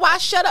neck. That's why I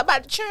shut up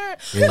about the churn.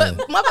 Yeah.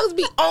 But motherfuckers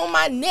be on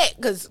my neck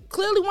because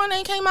clearly one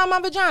ain't came out my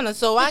vagina,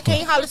 so I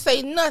can't hardly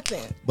say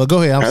nothing. But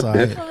go ahead. I'm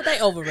sorry. Oh,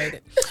 they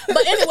overrated.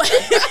 But anyway,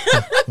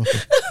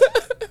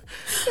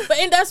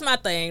 and that's my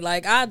thing.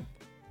 Like I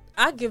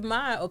give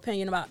my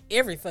opinion about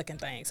every fucking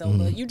thing. So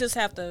you just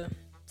have to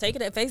take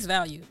it at face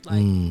value.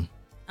 Like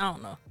I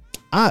don't know.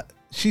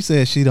 She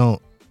said she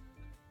don't.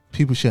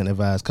 People shouldn't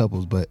advise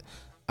couples, but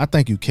I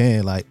think you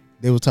can. Like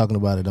they were talking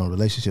about it on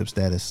Relationship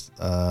Status,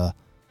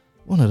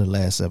 one of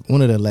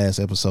the last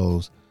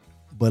episodes.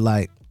 But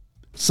like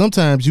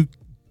sometimes you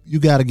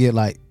gotta get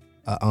like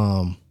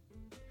a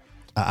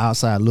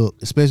outside look,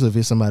 especially if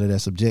it's somebody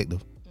that's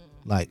subjective.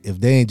 Like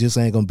if they ain't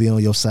gonna be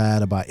on your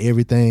side about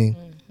everything.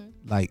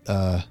 Like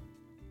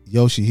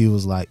Yoshi, he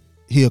was like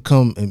he'll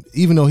come and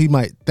even though he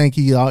might think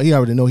he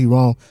already know he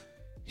wrong,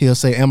 he'll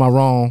say, "Am I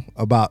wrong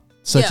about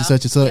such and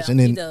such and such?" And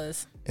then he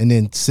does. And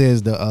then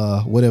says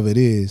the whatever it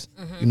is,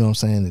 you know what I'm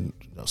saying?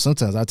 And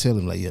sometimes I tell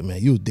him like, yeah,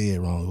 man, you was dead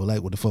wrong. Well,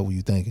 like, what the fuck were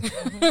you thinking?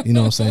 You know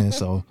what I'm saying?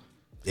 So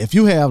if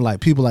you have like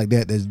people like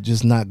that that's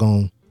just not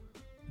gonna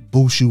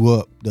boost you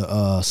up,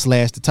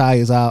 slash the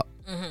tires out,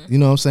 you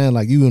know what I'm saying?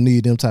 Like you gonna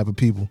need them type of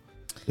people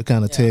to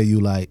kind of tell you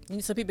like, you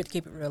need some people to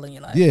keep it real in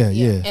your life.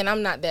 Yeah. And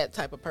I'm not that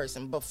type of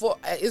person. Before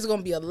it's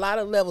gonna be a lot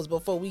of levels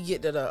before we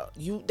get to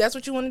that's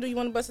what you want to do. You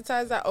want to bust the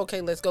ties out? Okay,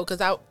 let's go. Because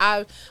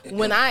I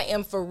when I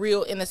am for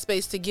real in a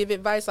space to give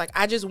advice, like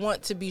I just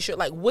want to be sure.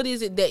 Like, what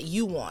is it that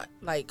you want?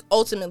 Like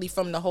ultimately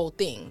from the whole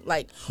thing.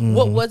 Like,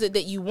 what was it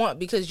that you want?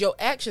 Because your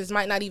actions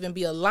might not even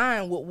be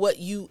aligned with what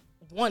you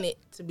wanted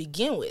to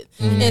begin with.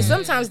 And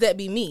sometimes that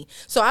be me.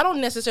 So I don't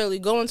necessarily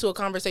go into a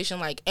conversation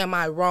like, am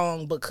I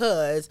wrong?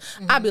 Because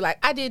I'd be like,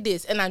 I did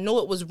this and I know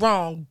it was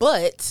wrong,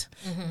 but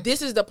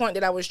this is the point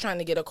that I was trying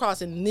to get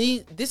across, and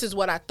this is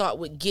what I thought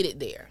would get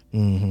it there.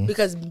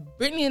 Because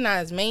Brittany and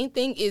I's main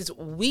thing is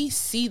we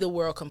see the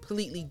world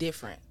completely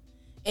different.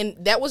 And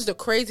that was the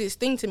craziest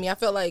thing to me. I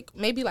felt like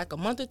maybe like a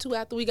month or two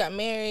after we got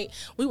married,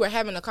 we were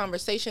having a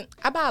conversation.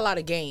 I buy a lot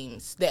of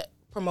games that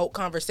promote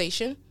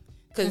conversation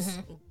because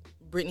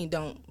Brittany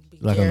don't be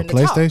like on the to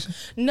talk. PlayStation.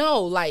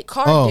 No, like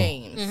card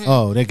games.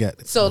 Oh, they got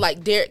it. So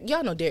like Derek,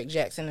 y'all know Derek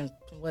Jackson and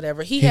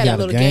whatever. He had a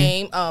little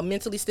game,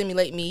 Mentally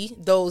Stimulate Me.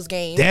 Those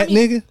games. That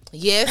nigga.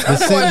 Yes.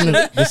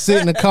 They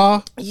sit in the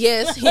car.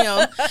 Yes,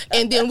 him.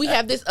 And then we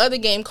have this other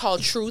game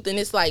called Truth, and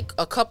it's like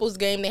a couples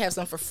game. They have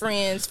some for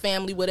friends,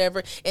 family,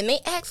 whatever. And they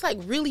ask like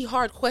really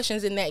hard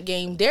questions in that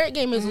game. Derek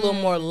game is a little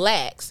more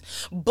lax,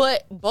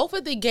 but both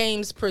of the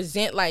games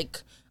present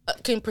like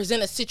can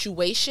present a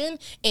situation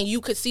and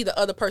you could see the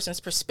other person's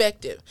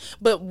perspective.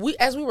 But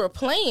as we were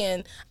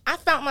playing, I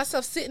found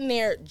myself sitting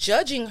there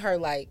judging her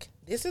like,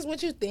 this is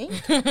what you think?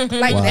 Like,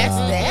 that's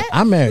that?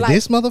 I married like,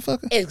 this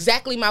motherfucker?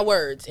 Exactly my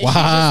words. And wow. she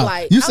was just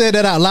like, you said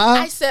that out loud?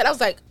 I was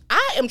like,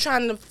 I am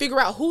trying to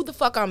figure out who the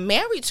fuck I'm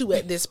married to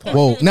at this point.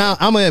 Whoa, now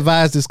I'm going to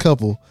advise this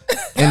couple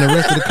and the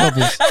rest of the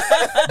couples,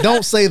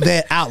 don't say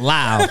that out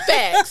loud.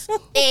 Facts.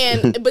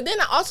 But then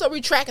I also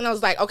retract and I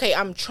was like, okay,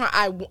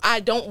 I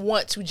don't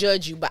want to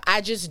judge you, but I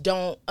just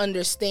don't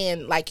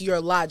understand like your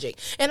logic.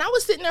 And I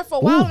was sitting there for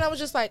a while and I was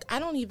just like, I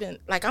don't even,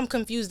 like, I'm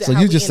confused at so how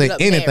you we just say ended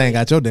up anything married.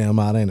 out your damn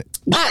mouth, ain't it?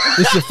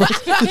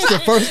 It's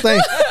the first thing.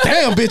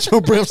 Damn, bitch,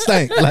 your breath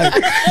stank. Like,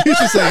 you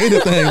should say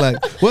anything. Like,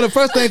 well, the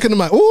first thing come to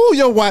mind, ooh,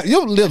 your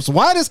lips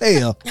white as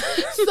hell.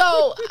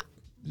 So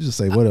you just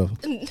say whatever.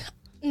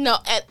 No,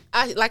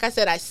 like I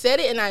said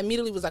it and I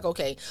immediately was like,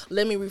 okay,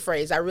 let me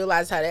rephrase. I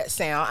realized how that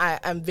sound.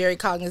 I'm very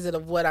cognizant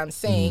of what I'm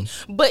saying.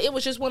 But it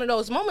was just one of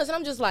those moments and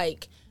I'm just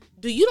like,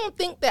 do you don't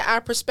think that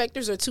our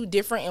perspectives are too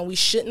different and we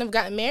shouldn't have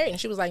gotten married? And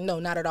she was like, no,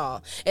 not at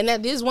all. And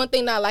that is one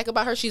thing that I like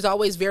about her. She's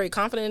always very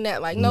confident in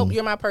that. Like, nope,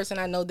 you're my person.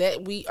 I know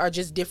that we are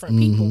just different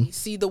people. We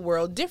see the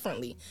world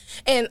differently.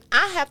 And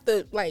I have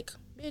to, like,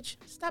 bitch,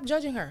 stop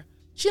judging her.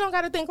 She don't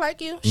got to think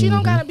like you. She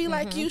don't got to be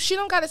like you. She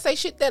don't got to say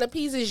shit that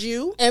appeases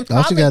you. And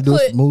probably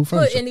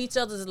put in each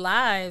other's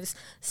lives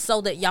so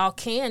that y'all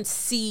can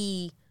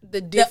see the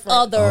different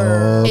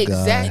other.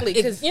 Exactly.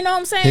 You know what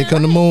I'm saying? Here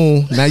come the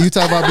moon. Now you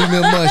talk about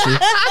B-Milk Mushy.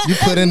 You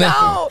put in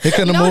that. Here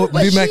come the moon.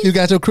 B-Mac, you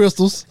got your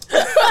crystals.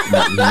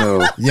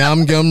 No.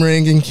 Yum, gum,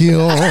 ring, and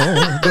kill. Go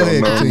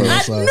ahead, continue.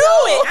 I knew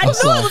it. I knew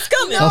it was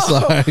coming. I'm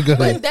sorry. Go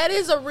ahead. But that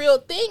is a real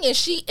thing.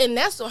 And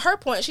that's her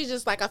point. She's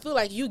just like, I feel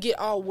like you get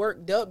all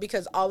worked up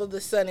because all of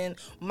a sudden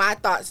my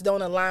thoughts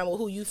don't align with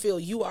who you feel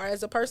you are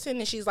as a person.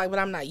 And she's like, but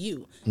I'm not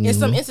you. In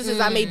some instances,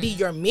 I may be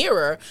your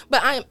mirror,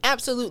 but I am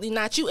absolutely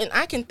not you. And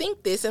I can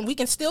think this and we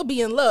can still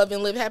be in love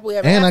and live happily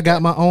ever after. And I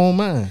got my own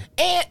mind.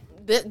 And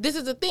this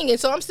is the thing. And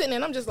so I'm sitting there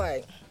and I'm just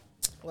like,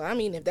 well, I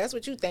mean, if that's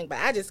what you think, but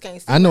I just can't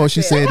see. I know what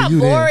she said to you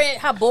then.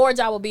 How bored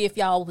y'all would be if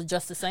y'all were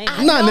just the same.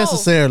 Not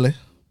necessarily.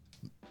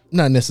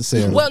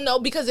 Well, no,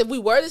 because if we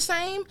were the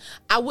same,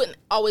 I wouldn't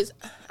always,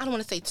 I don't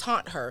want to say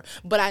taunt her,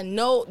 but I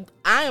know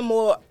I am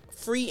more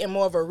free and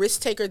more of a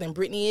risk taker than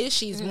Brittany is.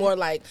 She's more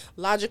like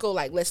logical,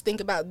 like, let's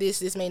think about this.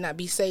 This may not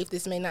be safe.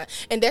 This may not.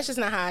 And that's just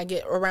not how I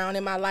get around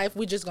in my life.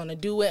 We're just going to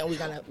do it and we're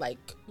going to like.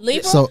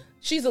 Libra? So,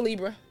 she's a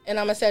Libra and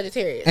I'm a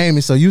Sagittarius. Amy,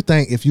 so you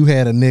think if you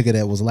had a nigga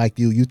that was like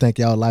you think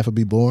y'all life would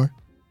be boring?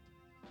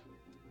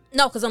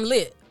 No, because I'm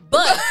lit.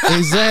 But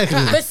exactly.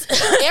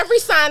 Every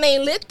sign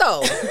ain't lit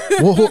though.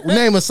 Well,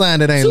 name a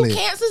sign that ain't lit. Two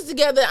Cancers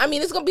together. I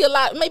mean, it's gonna be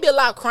maybe a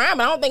lot of crime,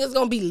 but I don't think it's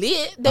gonna be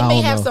lit. They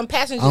may have some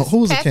passionate.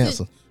 Who's a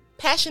Cancer?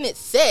 Passionate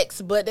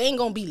sex, but they ain't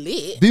gonna be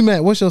lit.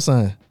 B-Mac, what's your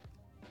sign?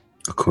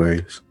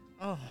 Aquarius.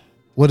 Oh.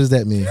 What does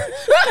that mean?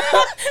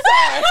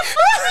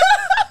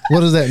 What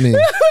does that mean?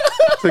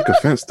 Take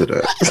offense to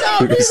that.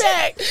 No,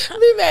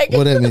 B-Mac.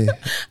 What that mean?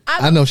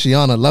 I know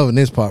Shiana loving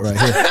this part right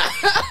here.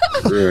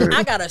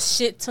 I got a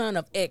shit ton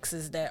of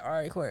exes that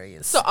are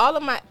Aquarius. So all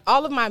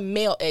of my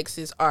male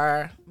exes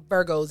are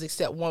Virgos,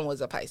 except one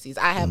was a Pisces.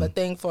 I have a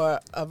thing for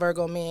a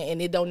Virgo man,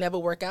 and it don't never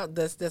work out.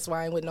 That's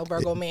why I ain't with no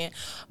Virgo man.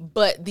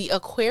 But the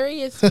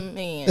Aquarius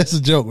man, that's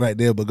a joke right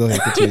there. But go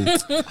ahead, continue.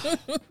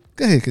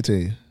 Go ahead,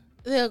 continue.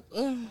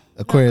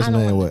 Aquarius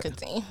man, what?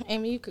 Continue.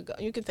 Amy, you could go.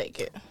 You could take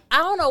it. I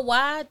don't know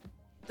why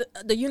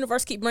the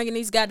universe keep bringing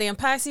these goddamn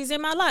Pisces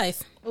in my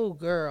life. Oh,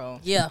 girl.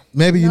 Yeah.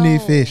 Maybe you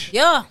need fish.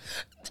 Yeah.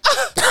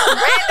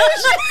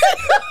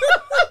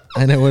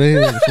 I know what it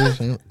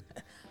is.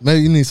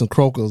 Maybe you need some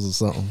crocos or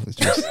something. It's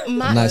just a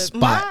nice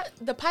spot.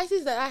 The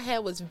Pisces that I had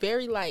was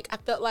very like, I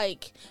felt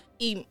like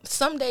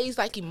some days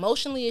like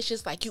emotionally it's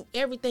just like you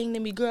everything to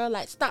me, girl.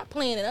 Like stop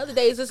playing. And other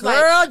days it's like,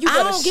 girl, you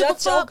better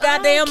shut your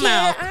goddamn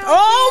mouth.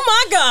 Oh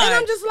my God. And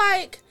I'm just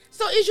like,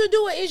 so is you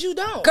do or is you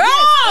don't? Girl,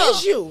 yes,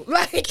 is you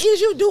like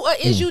is you do or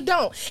is you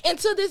don't? And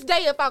to this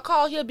day, if I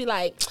call, he'll be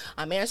like,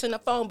 I'm answering the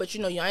phone, but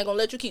you know, I ain't gonna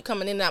let you keep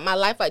coming in and out my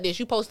life like this.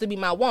 You supposed to be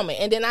my woman.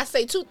 And then I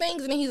say two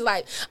things, and then he's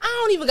like, I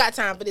don't even got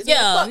time for this.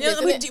 Yeah,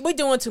 we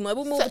doing too much.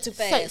 We moving too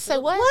fast. Say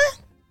what?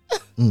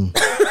 I'm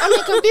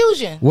in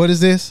confusion. What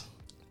is this?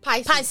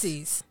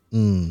 Pisces.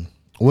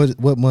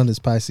 What month is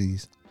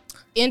Pisces?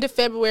 End of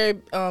February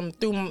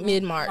through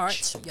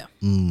mid-March. Yeah.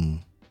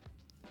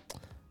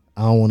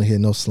 I don't want to hear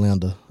no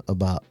slander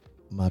about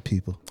my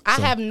people. I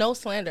have no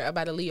slander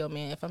about a Leo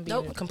man, if I'm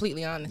being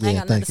completely honest. I ain't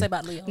got nothing to say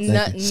about Leo.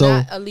 Not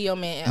a Leo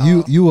man at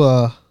all. You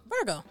are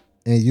Virgo.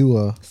 And you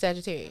are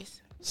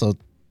Sagittarius. So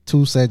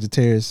two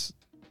Sagittarius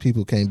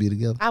people can't be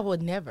together? I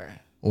would never.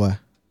 Why?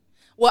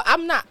 Well,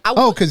 I'm not.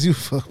 Because you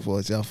fuck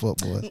boys. Y'all fuck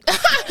boys.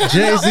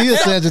 Jay-Z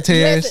is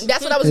Sagittarius. Listen,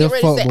 that's what I was getting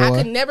ready to say. Boy. I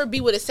could never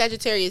be with a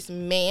Sagittarius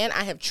man.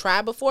 I have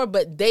tried before,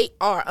 but they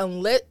are,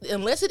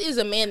 unless it is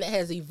a man that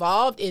has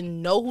evolved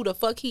and know who the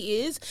fuck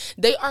he is,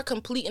 they are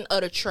complete and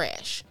utter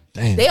trash.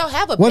 Damn. They'll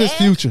have a What is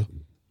Future?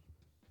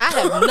 I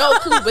have no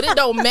clue, but it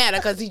don't matter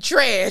because he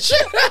trash.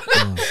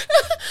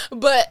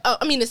 But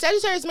I mean, the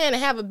Sagittarius man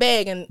have a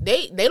bag, and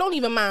they don't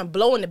even mind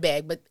blowing the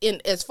bag. But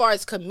as far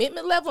as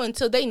commitment level,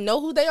 until they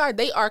know who they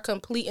are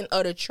complete and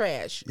utter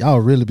trash. Y'all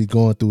really be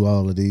going through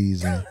all of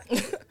these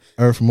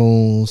Earth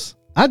moons.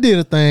 I did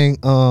a thing.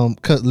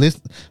 Cause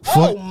listen.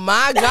 Oh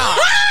my God.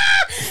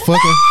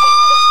 Fucking.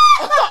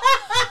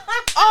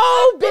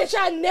 Oh, bitch!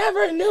 I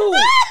never knew.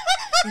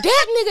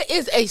 That nigga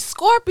is a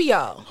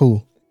Scorpio.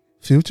 Who?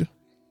 Future?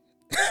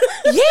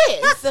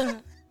 Yes.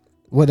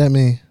 What that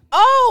mean?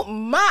 Oh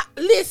my!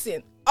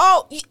 Listen.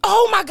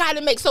 Oh my God!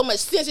 It makes so much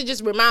sense. It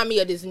just remind me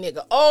of this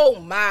nigga. Oh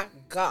my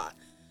God.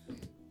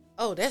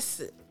 Oh, that's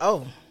it.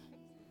 Oh.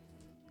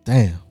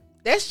 Damn.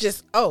 That's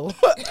just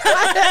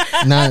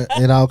Now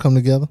it all come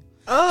together.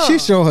 Oh. She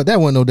showed her that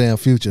wasn't no damn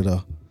Future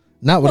though.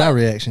 Not with our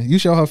reaction. You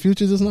show her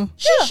Future just now?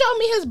 She showed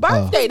me his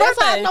birthday.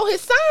 That's how I know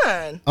his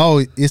sign. Oh,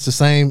 it's the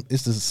same.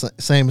 It's the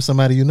same as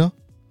somebody you know.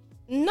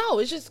 No,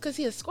 it's just because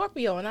he's a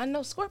Scorpio and I know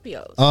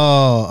Scorpios.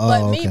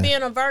 But me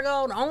being a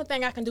Virgo, the only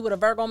thing I can do with a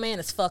Virgo man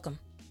is fuck him.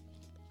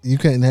 You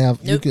couldn't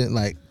have. Nope. You couldn't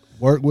like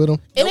work with them.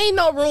 It ain't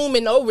no room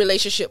in no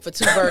relationship for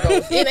two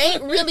Virgos. It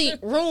ain't really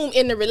room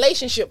in the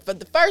relationship for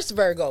the first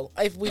Virgo.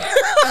 If we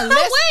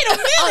unless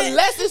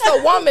it's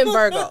a woman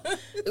Virgo,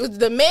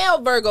 the male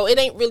Virgo, it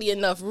ain't really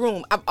enough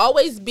room. I've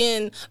always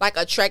been like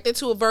attracted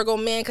to a Virgo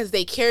man because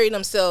they carry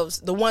themselves,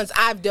 the ones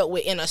I've dealt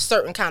with, in a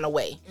certain kind of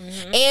way.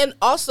 Mm-hmm. And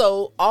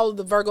also, all of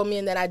the Virgo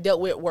men that I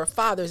dealt with were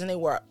fathers, and they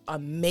were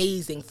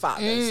amazing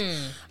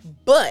fathers.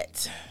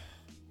 But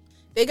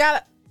they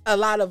got a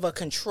lot of a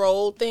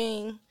control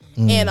thing.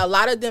 And a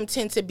lot of them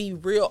tend to be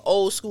real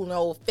old school and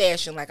old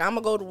fashioned. Like, I'm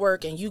gonna go to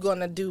work and you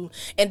gonna do,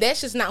 and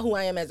that's just not who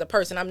I am as a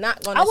person. I'm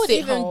not gonna.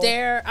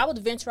 I would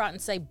venture out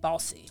and say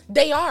bossy.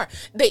 They are.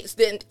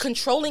 They're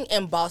controlling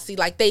and bossy.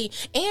 Like they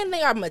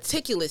are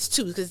meticulous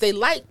too, because they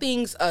like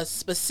things a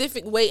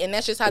specific way, and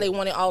that's just how they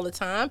want it all the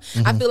time.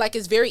 Mm-hmm. I feel like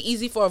it's very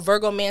easy for a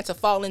Virgo man to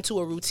fall into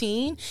a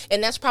routine,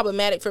 and that's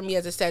problematic for me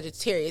as a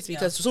Sagittarius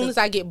because as soon as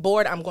I get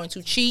bored, I'm going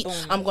to cheat. Boom.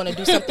 I'm going to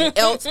do something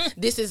else.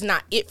 This is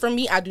not it for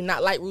me. I do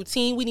not like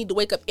routine. We need to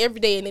wake up every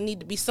day, and there need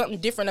to be something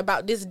different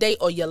about this day,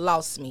 or you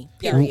lost me.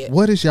 Period.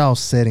 What is y'all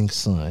setting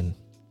sun?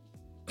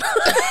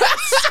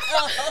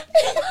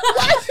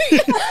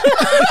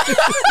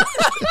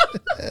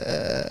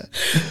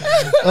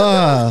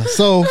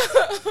 So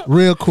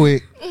real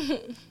quick,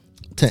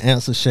 to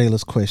answer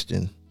Shayla's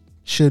question,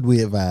 should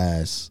we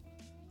advise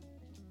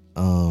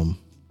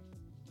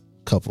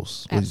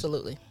couples?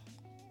 Absolutely.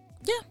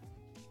 Yeah.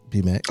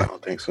 B-Mac? I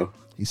don't think so.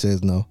 He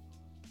says no.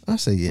 I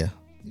say yeah.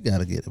 You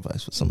gotta get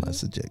advice for somebody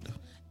subjective.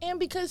 And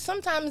because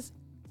sometimes,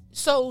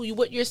 so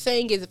what you're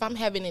saying is, if I'm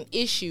having an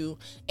issue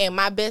and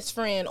my best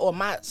friend or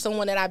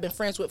someone that I've been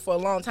friends with for a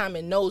long time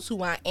and knows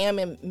who I am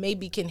and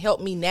maybe can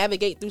help me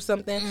navigate through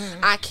something,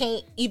 I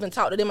can't even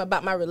talk to them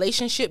about my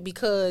relationship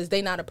because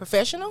they're not a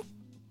professional.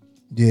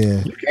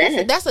 Yeah,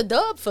 that's a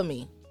dub for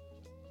me.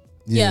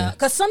 Yeah,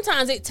 because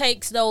sometimes it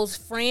takes those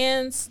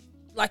friends,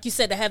 like you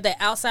said, to have that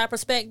outside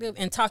perspective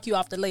and talk you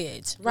off the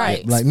ledge.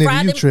 Right. Like,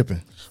 nigga, you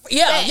tripping.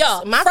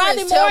 Yeah. My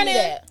friends tell me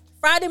that.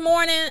 Friday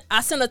morning,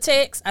 I sent a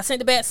text. I sent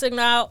the bat signal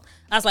out.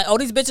 I was like, oh,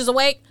 these bitches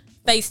awake?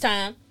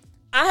 FaceTime.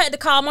 I had to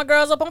call my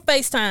girls up on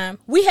FaceTime.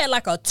 We had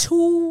like a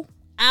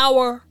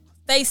 2-hour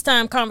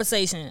FaceTime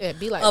conversation of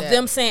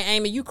them saying,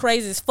 Amy, you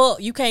crazy as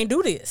fuck. You can't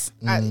do this.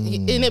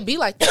 And it be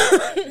like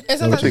that.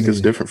 I think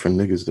it's different for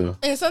niggas, though.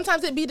 And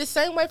sometimes it be the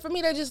same way for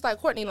me. They're just like,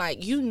 Courtney,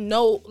 like, you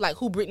know, like,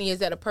 who Brittany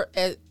is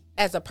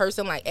as a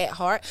person, like, at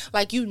heart.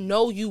 Like, you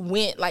know you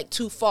went, like,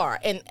 too far.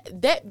 And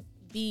that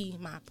be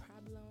my problem.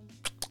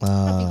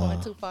 I be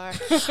going too far.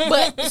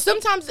 But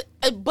sometimes,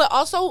 but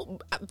also,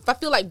 I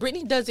feel like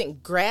Brittany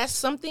doesn't grasp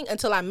something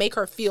until I make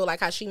her feel like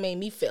how she made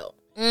me feel.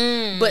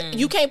 But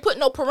you can't put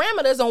no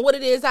parameters on what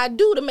it is I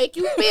do to make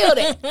you feel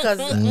that. Because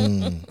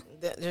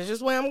that's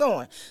just where I'm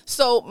going.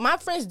 So my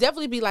friends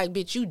definitely be like,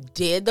 bitch, you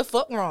did the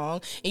fuck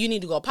wrong. And you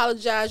need to go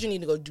apologize. You need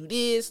to go do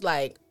this.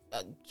 Like,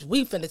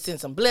 we finna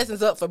send some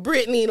blessings up for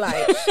Brittany.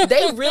 Like,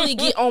 they really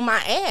get on my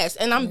ass,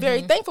 and I'm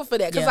very thankful for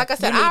that because, like I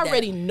said, I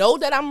already know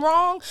that I'm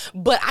wrong,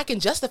 but I can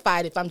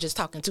justify it if I'm just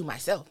talking to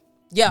myself.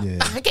 Yeah.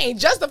 I can't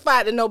justify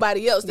it to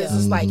nobody else. That's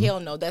just like, hell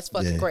no, that's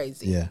fucking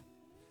crazy. Yeah.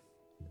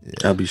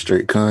 I'll be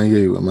straight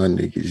Kanye with my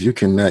niggas. You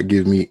cannot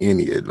give me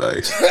any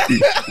advice.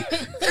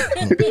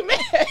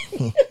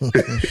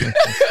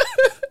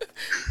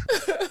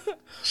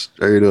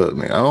 Straight up,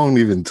 man. I don't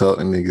even talk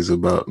to niggas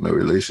about no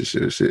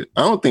relationship shit.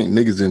 I don't think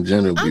niggas in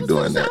general be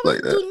doing that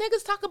like that. Do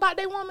niggas talk about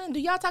their woman? Do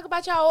y'all talk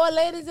about y'all old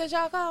ladies that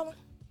y'all call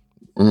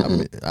them? I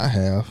mean, I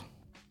have.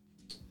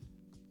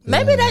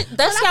 Maybe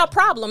that's y'all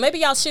problem. Maybe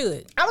y'all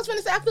should. I was finna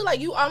say, I feel like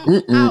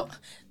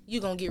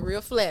you gonna get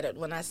real flattered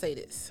when I say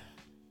this.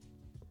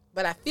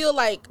 But I feel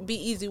like Be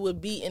Easy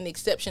would be an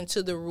exception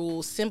to the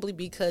rule simply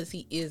because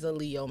he is a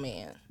Leo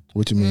man.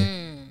 What you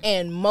mean?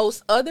 And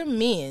most other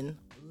men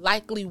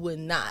likely would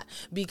not,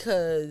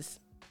 because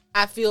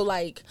I feel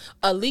like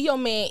a Leo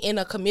man in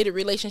a committed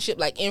relationship,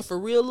 like in for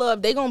real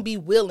love, they gonna be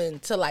willing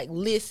to like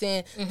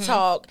listen,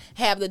 talk,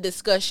 have the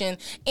discussion,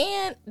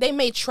 and they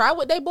may try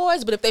with their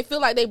boys, but if they feel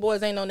like their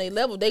boys ain't on their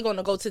level, they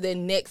gonna go to their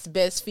next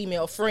best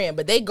female friend.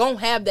 But they gonna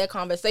have that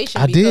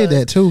conversation. I did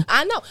that too.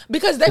 I know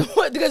because they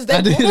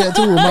I did that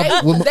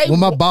too with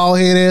my bald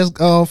head ass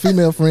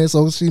female friend.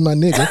 So she my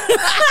nigga.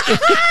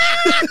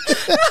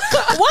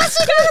 Why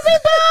she gotta be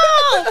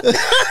bald?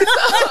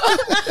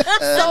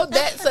 So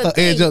that's a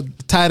thing. Edge up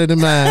tighter than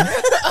mine.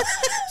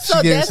 So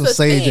she gave that's some the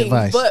sage thing.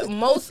 advice. But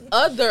most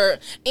other,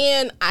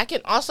 and I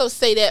can also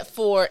say that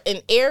for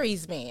an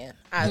Aries man.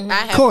 I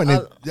have Courtney,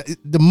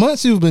 the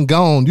months you've been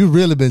gone, you've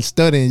really been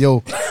studying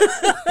your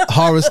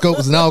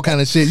horoscopes and all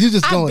kind of shit. You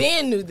just going.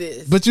 I been knew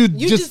this, but you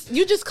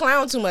just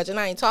clown too much, and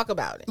I ain't talk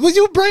about it. Well,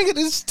 you bring it.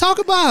 Just talk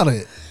about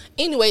it.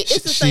 Anyway,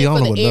 it's the same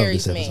for the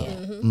Aries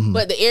man.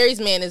 But the Aries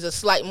man is a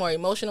slight more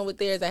emotional with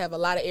theirs. I have a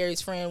lot of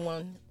Aries friends.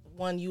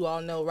 One you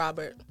all know,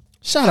 Robert.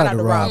 Shout out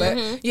to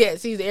Robert.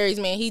 Yes, he's the Aries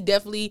man. He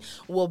definitely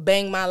will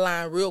bang my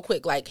line real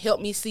quick. Like, help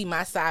me see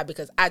my side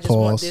because I just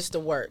want this to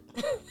work.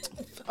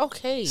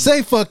 Okay.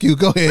 Say fuck you.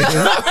 Go ahead.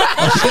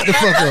 Shut the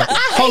fuck up.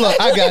 Hold up.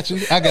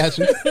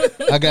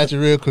 I got you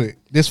real quick.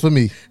 This for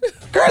me.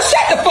 Girl,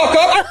 shut the fuck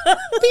up.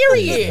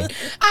 Period.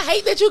 I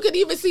hate that you could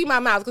even see my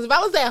mouth because if I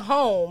was at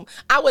home,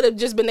 I would have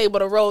just been able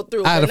to roll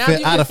through. I'd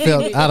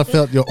have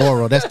felt your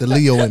aura. That's the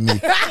Leo in me.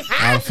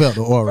 I'd have felt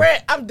the aura.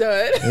 Brett, I'm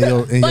done.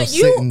 But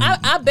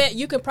I bet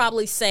you could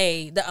probably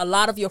say that a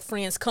lot of your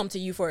friends come to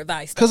you for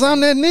advice. Because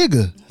I'm that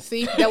nigga.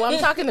 See, that's what I'm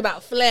talking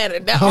about.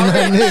 Flattered. I'm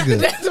that nigga.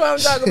 That's what I'm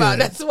talking about.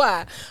 That's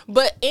why.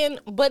 But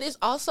it's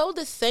also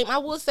the same. I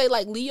will say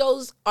like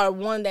Leos are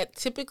one that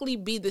typically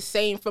be the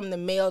same from the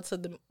male to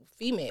the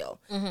female.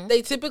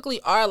 They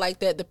typically are like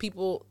that.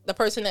 The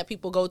person that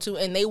people go to,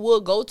 and they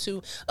will go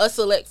to a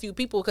select few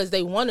people because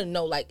they want to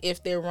know like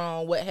if they're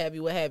wrong, what have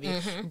you.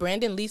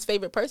 Brandon Lee's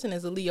favorite person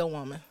is a Leo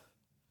woman.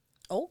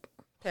 Oh,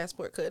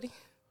 Passport Cuddy.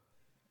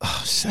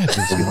 Oh, shit.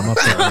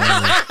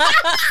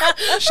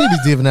 She be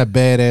giving that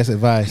badass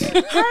advice.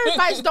 Her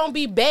advice don't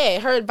be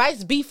bad. Her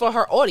advice be for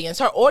her audience.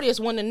 Her audience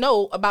want to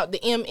know about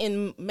the M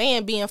in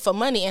man being for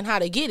money and how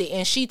to get it.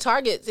 And she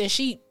targets and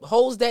she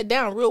holds that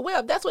down real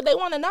well. That's what they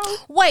want to know.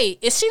 Wait,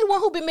 is she the one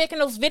who been making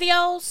those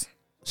videos?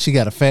 She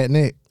got a fat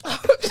neck.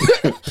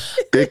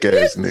 Thick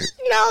ass neck.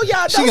 No,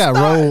 y'all don't She got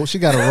roll. She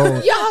got a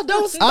roll. Y'all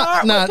don't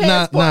start with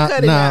Passport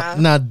Cuddy now.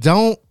 Nah,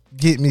 don't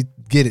get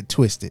it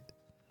twisted.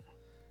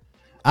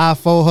 I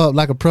fold her up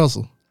like a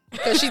pretzel.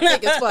 Because she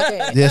thick as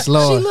fuck. Yes,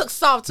 Lord. She looks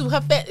soft too.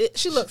 Her fat.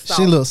 She looks soft.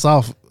 She looks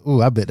soft.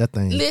 Ooh, I bet that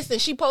thing. Listen,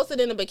 she posted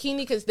in a bikini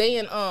because they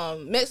in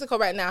Mexico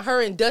right now.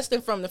 Her and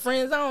Dustin from the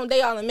Friend Zone,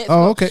 they all in Mexico.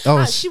 Oh, okay.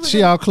 Oh,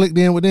 she all clicked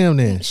in with them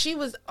then. She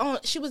was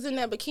in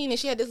that bikini.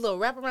 She had this little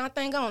wraparound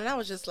thing on, and I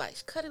was just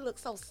like, Cuddy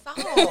looks so soft.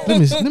 Let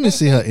me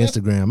see her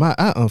Instagram.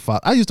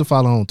 I used to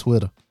follow her on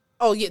Twitter.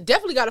 Oh yeah,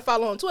 definitely got to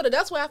follow on Twitter.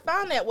 That's where I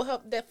found that with her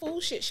that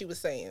fool shit she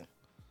was saying.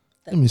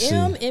 Let me see.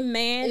 M in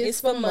man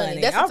is for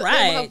money. That's all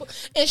right.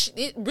 And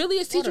it really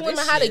is teaching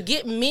women how to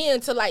get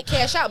men to like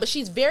cash out. But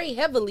she's very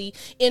heavily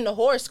in the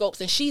horoscopes,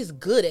 and she's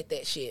good at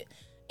that shit.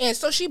 And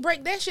so she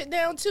break that shit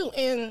down too.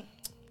 And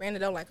Brandon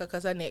don't like her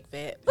because her neck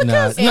fat.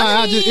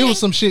 It was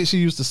some shit she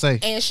used to say.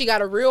 And she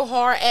got a real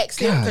hard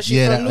accent because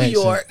she's from New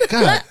York.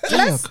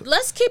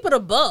 Let's keep it a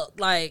buck.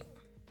 Like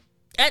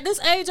at this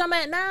age I'm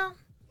at now,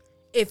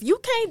 if you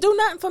can't do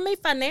nothing for me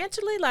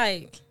financially,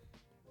 like.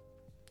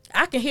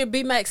 I can hear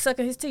B-Mac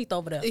sucking his teeth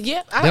over there.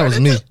 Yeah, that was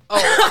me. Oh,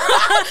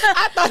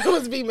 I thought it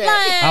was B-Mac.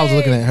 Like, I was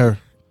looking at her.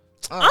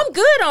 I'm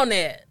good on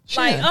that.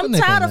 Like, I'm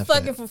tired of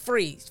fucking for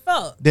free.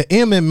 Fuck. The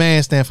M in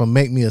man stand for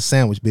make me a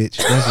sandwich, bitch.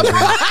 That's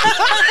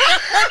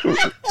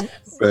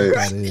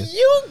what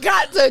you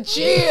got to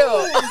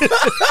chill.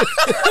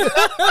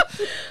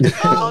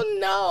 Oh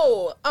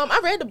no. I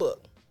read the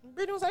book.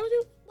 Brittany was like, what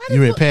you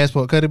read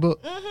Passport Cuddy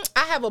book? Mm-hmm.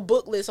 I have a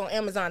book list on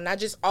Amazon, and I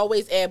just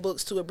always add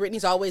books to it.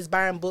 Brittany's always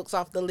buying books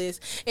off the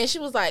list, and she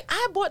was like,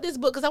 I bought this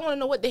book because I want to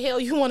know what the hell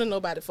you want to know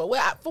about it for.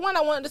 Well, for one,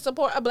 I wanted to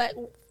support a black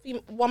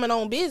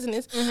woman-owned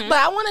business, but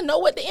I want to know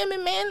what the M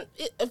in man,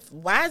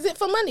 why is it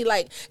for money?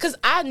 Like, because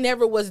I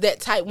never was that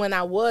type when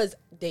I was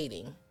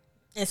dating.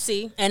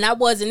 And I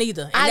wasn't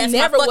either. And I that's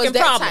never my was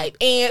that problem. type.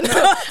 And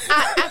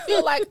I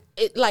feel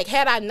like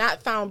had I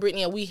not found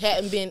Brittany and we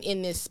hadn't been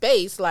in this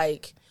space,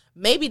 like,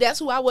 maybe that's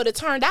who I would have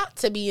turned out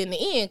to be in the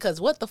end, because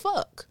what the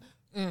fuck?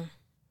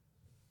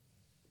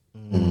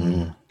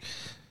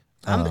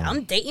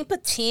 I'm dating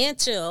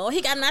potential.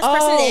 He got a nice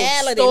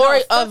personality.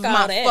 Story of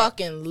my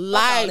fucking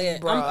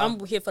life, bro.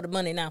 I'm here for the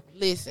money now.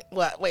 Listen,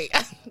 wait.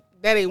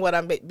 That ain't what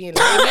I'm being.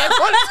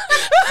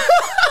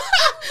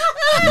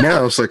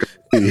 Now it's like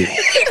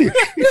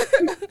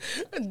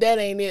that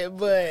ain't it,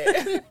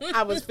 but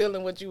I was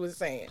feeling what you were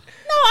saying.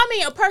 No, I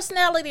mean, a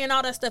personality and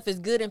all that stuff is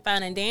good and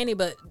fine and dandy,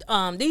 but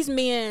these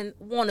men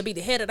want to be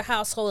the head of the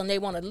household and they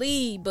want to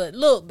lead. But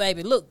look,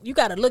 baby, look, you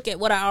got to look at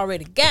what I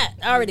already got.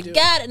 I already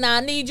got it. Now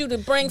I need you to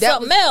bring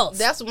something else.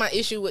 That's my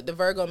issue with the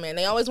Virgo man.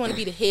 They always want to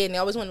be the head and they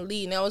always want to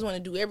lead and they always want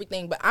to do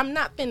everything. But I'm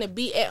not finna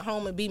be at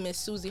home and be Miss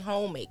Susie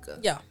Homemaker.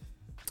 Yeah.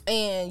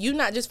 And you're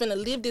not just finna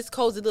live this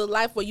cozy little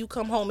life where you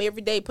come home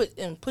every day, put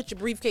your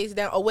briefcase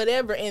down or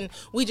whatever, and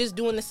we just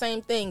doing the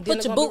same thing.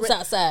 Put your boots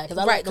outside, because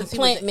I like them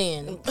plant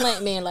men.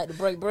 Plant men like to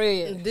break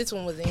bread. This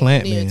one was an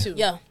plant engineer man. too.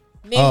 Yeah.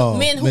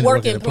 Men who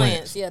work in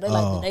plants. Yeah,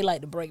 they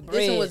like to break bread.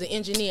 This one was an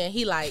engineer, and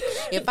he like,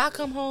 if I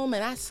come home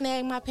and I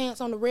snag my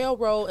pants on the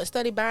railroad and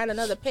study buying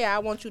another pair, I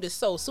want you to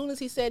sew. As soon as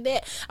he said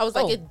that, I was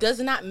like, it does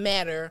not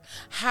matter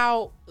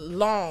how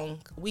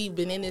long we've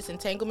been in this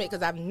entanglement,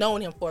 because I've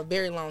known him for a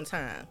very long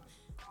time.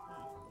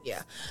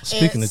 Yeah.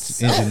 Speaking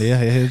of engineer,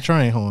 I hear the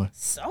train horn.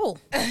 So,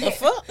 the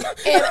fuck?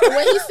 And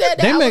when he said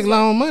that, they make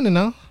long money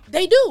now.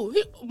 They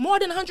do. More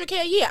than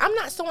 $100K a year. I'm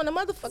not sewing the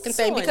motherfucking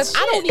thing because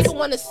I don't even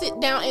want to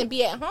sit down and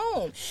be at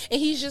home.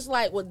 And he's just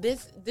like, well,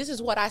 this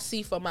is what I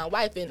see for my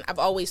wife, and I've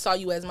always saw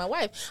you as my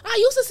wife. I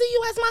used to see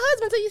you as my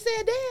husband till you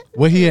said that.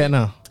 Where he at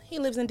now? He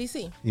lives in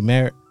D.C. He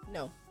married?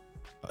 No.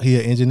 He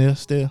an engineer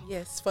still?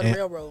 Yes, for the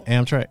railroad.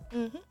 Amtrak?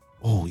 Mm-hmm.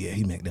 Oh, yeah,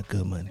 he make that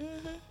good money.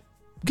 Mm-hmm.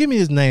 Give me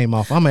his name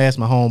off. I'm going to ask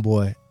my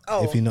homeboy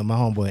if he know my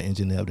homeboy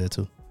engineer up there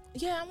too.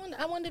 Yeah,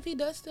 I wonder if he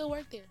does still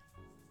work there.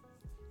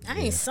 I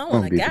ain't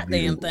sewing a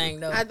goddamn thing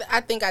though.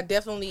 I think I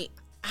definitely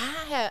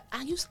I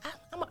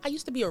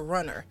used to be a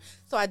runner,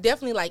 so I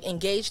definitely like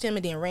engaged him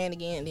and then ran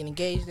again and then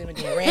engaged him and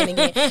then ran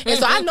again, and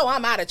so I know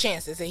I'm out of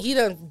chances. And he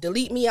done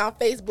delete me off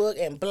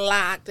Facebook and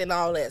blocked and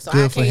all that. So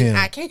Good for him.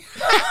 I can't.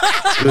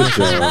 Good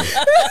job.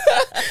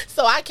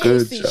 So I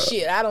can't see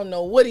shit. I don't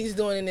know what he's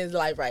doing in his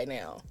life right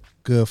now.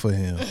 Good for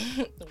him.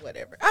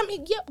 Whatever. I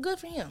mean, yep, good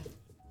for him.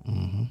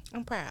 Mm-hmm.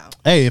 I'm proud.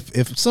 Hey,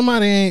 if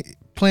somebody ain't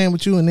playing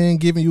with you and then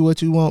giving you what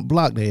you want,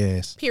 block their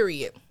ass.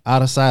 Period.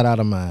 Out of sight,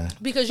 out of mind.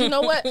 Because you know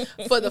what?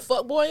 For the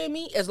fuckboy in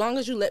me, as long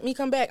as you let me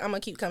come back, I'm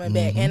gonna keep coming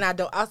back. And I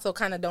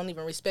don't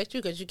even respect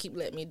you because you keep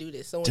letting me do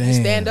this. So when you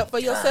stand up for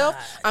yourself,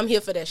 I'm here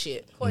for that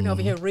shit. Pointing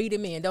over here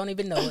reading me and don't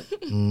even know it.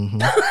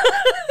 Mm-hmm.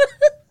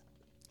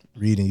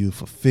 Reading you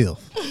for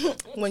filth.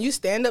 When you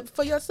stand up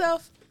for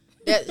yourself,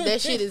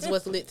 that shit is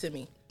what's lit to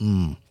me.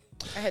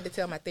 I had to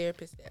tell my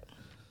therapist that.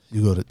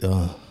 You go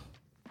to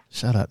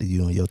shout out to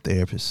you and your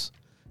therapist.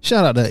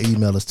 Shout out to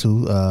emailers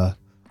too.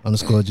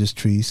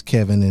 _justtrees,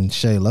 Kevin and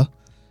Shayla.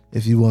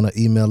 If you want to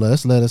email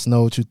us, let us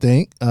know what you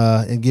think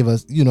and give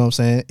us, you know what I'm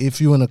saying. If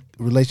you're in a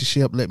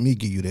relationship, let me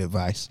give you the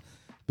advice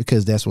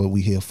because that's what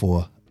we here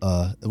for.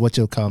 What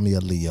you'll call me a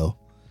Leo.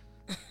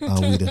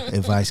 We the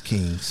advice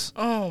kings.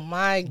 Oh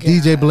my God.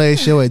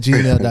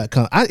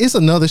 DJBlazeShow@gmail.com. It's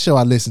another show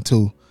I listen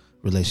to.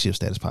 Relationship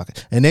Status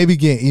Pocket, and they be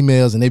getting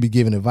emails and they be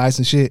giving advice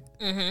and shit.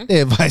 Mm-hmm.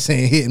 Their advice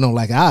ain't hitting on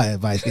like our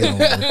advice hit on.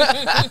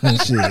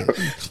 Shit,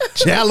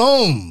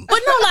 shalom. But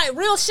no, like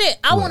real shit.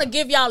 I want to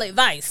give y'all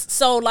advice.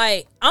 So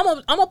like,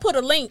 I'm gonna put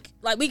a link.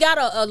 Like we got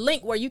a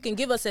link where you can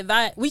give us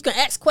advice. We can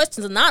ask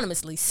questions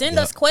anonymously. Send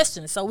us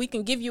questions so we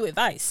can give you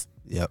advice.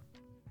 Yep.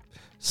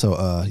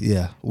 So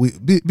yeah, we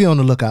be on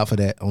the lookout for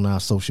that on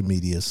our social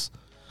medias.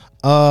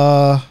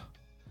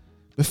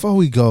 Before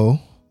we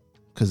go.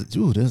 Cause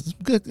there's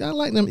good. I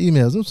like them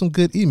emails. Them some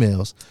good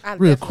emails. I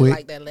real definitely quick.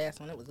 like that last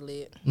one. It was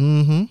lit.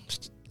 Mm-hmm.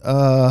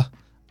 I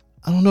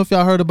don't know if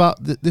y'all heard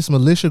about this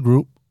militia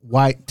group,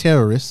 white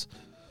terrorists.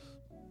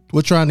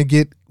 We're trying to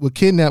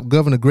kidnap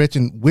Governor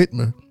Gretchen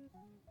Whitmer.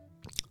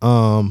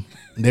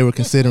 They were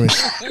considering.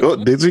 Oh,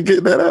 did you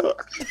get that out?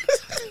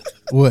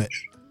 What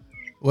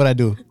I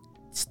do?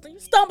 You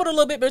stumbled a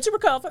little bit, but you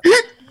recovered.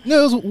 No,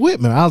 it was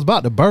Whitmer. I was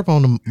about to burp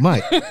on the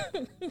mic.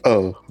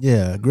 Oh.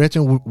 Yeah,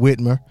 Gretchen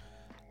Whitmer.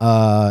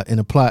 In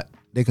a plot,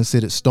 they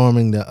considered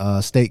storming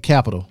the state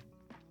capitol.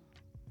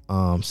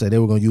 Said they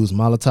were going to use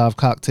Molotov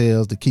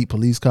cocktails to keep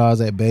police cars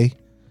at bay.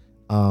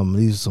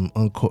 These are some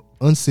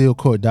unsealed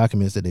court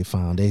documents that they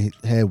found. They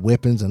had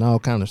weapons and all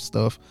kind of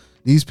stuff.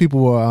 These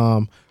people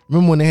were,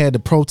 remember when they had the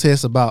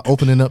protests about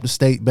opening up the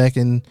state back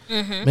in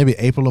maybe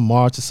April or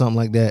March or something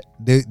like that?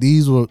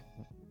 These were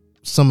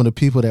some of the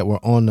people that were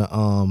on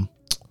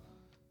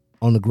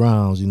the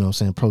grounds, you know what I'm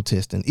saying,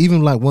 protesting.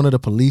 Even like one of the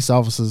police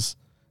officers,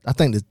 I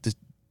think the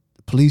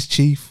police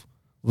chief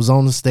was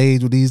on the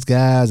stage with these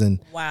guys and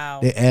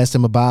they asked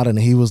him about it and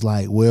he was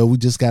like, well, we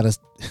just gotta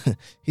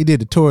he did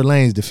the Tory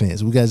Lanez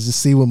defense. We gotta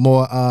just see what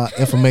more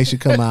information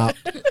come out.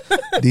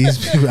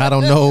 These people, I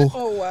don't know.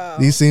 Oh wow.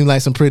 These seem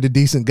like some pretty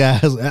decent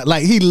guys.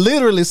 Like he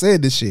literally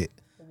said this shit.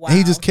 Wow. And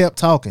he just kept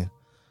talking.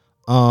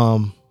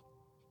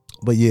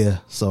 But yeah,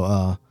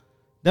 so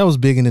that was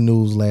big in the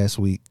news last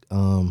week.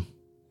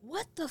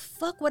 What the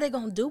fuck were they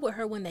gonna do with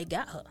her when they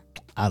got her?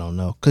 I don't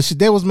know, cause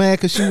they was mad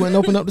cause she wouldn't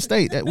open up the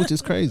state, which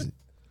is crazy.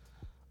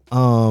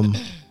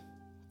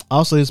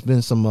 Also, it's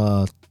been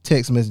some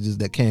text messages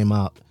that came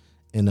out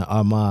in the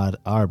Ahmaud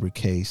Arbery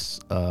case.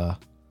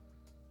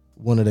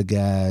 One of the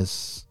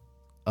guys,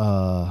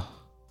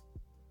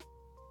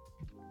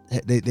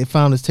 they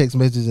found his text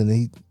messages and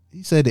he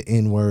said the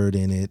N-word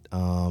in it.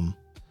 And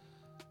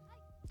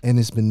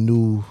it's been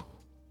new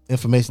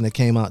information that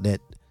came out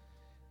that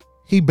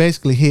he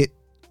basically hit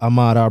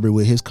Ahmaud Arbery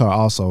with his car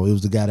also. It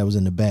was the guy that was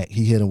in the back.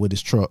 He hit him with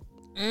his truck.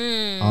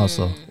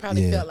 Also.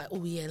 Probably felt like,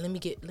 oh yeah, let me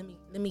hit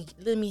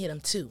him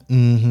too.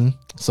 Mm-hmm.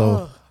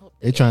 So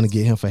they're trying to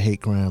get him for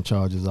hate crime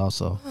charges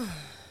also.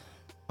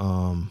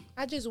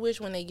 I just wish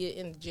when they get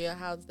in the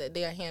jailhouse that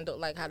they are handled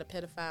like how the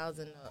pedophiles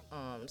and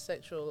the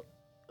sexual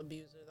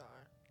abusers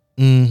are.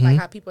 Mm-hmm. Like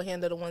how people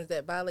handle the ones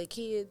that violate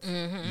kids.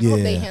 Mm-hmm. I hope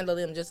they handle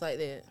them just like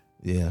that.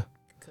 Yeah.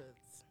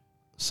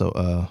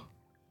 So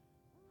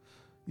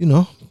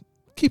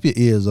keep your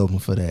ears open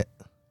for that.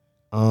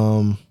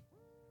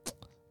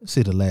 Let's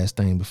see the last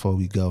thing before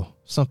we go.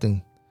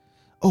 Something.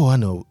 Oh, I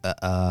know.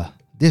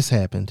 This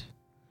happened.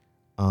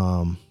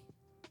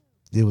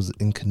 It was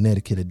in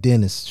Connecticut. A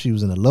dentist. She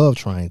was in a love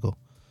triangle.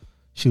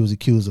 She was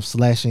accused of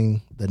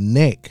slashing the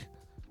neck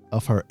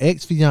of her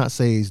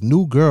ex-fiance's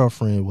new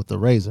girlfriend with a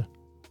razor.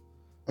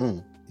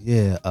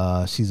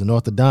 Yeah. She's an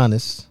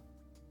orthodontist.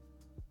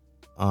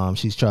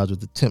 She's charged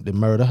with attempted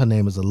murder. Her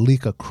name is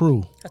Alika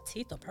Crew. Her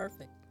teeth are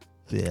perfect.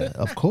 Yeah,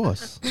 of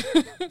course.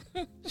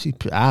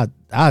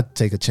 I'd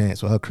take a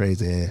chance with her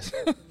crazy ass.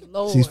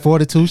 Lord. She's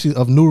 42. She's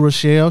of New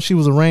Rochelle. She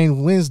was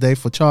arraigned Wednesday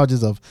for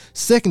charges of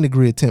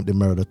second-degree attempted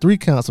murder, 3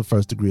 counts of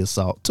first-degree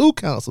assault, 2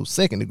 counts of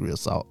second-degree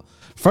assault,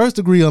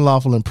 first-degree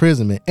unlawful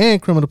imprisonment,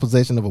 and criminal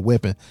possession of a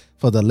weapon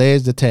for the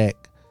alleged attack.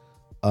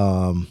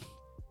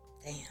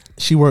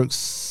 She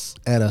works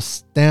at a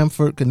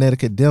Stamford,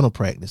 Connecticut dental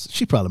practice.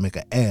 She probably make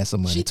an ass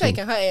of money. She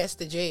taking her ass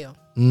to jail.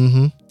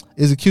 Mm-hmm.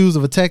 Is accused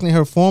of attacking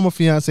her former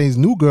fiance's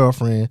new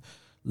girlfriend,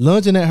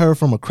 lunging at her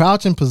from a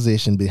crouching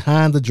position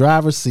behind the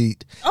driver's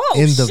seat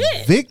in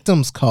the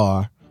victim's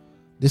car.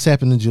 This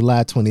happened on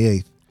July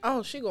 28th.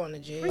 Oh, she going to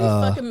jail.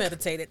 Fucking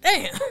meditated.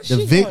 Damn.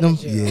 The victim,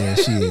 yeah,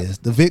 she is.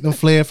 The victim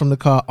fled from the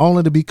car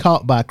only to be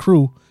caught by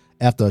Crew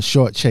after a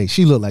short chase.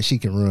 She looked like she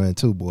can run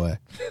too, boy.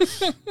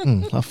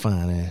 Her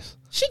fine ass.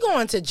 She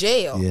going to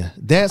jail. Yeah,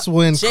 that's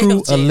when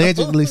Crew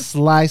allegedly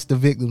sliced the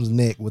victim's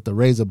neck with a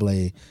razor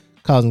blade,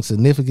 causing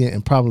significant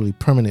and probably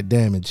permanent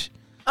damage.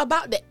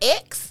 About the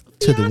ex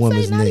to the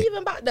woman's not neck. Not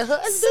even about the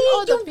husband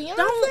or the fiance.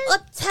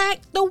 Don't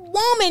attack the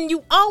woman.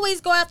 You always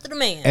go after the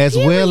man. As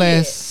well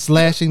as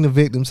slashing the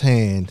victim's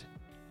hand,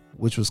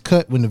 which was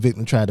cut when the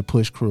victim tried to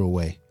push Crew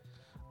away.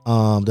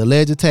 The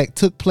alleged attack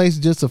took place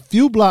just a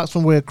few blocks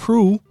from where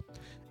Crew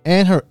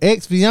and her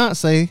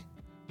ex-fiance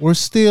were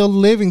still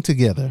living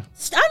together.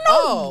 I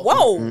know.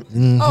 Whoa.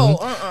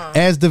 Mm-hmm.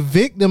 As the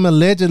victim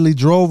allegedly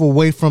drove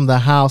away from the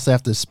house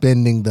after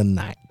spending the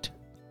night.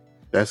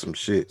 That's some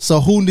shit. So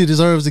who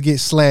deserves to get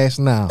slashed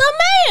now? The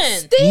man.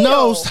 Still.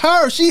 No,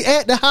 her. She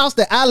at the house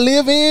that I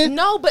live in.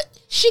 No, but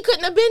she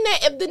couldn't have been there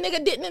if the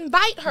nigga didn't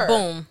invite her.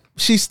 Boom.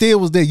 She still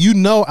was there. You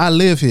know I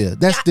live here.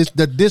 That's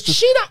the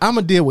distance. I'm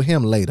going to deal with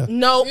him later.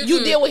 No,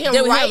 you deal with him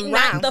right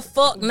now. Right the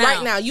fuck now.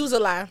 Right now. Use a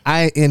lie.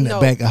 I ain't in the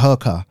back of her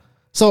car.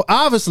 So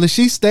obviously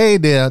she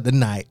stayed there the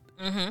night.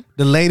 Mm-hmm.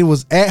 The lady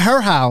was at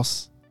her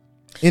house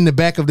in the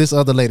back of this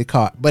other lady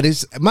car. But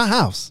it's my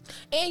house.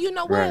 And you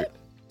know what? Right.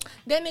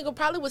 That nigga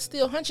probably was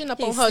still hunching up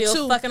He's on her still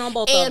too, fucking on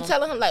both and of them.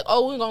 telling him like,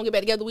 "Oh, we're gonna get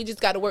back together. We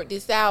just got to work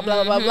this out."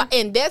 Blah blah blah blah.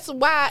 And that's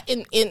why,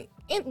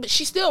 but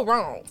she's still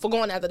wrong for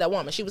going after that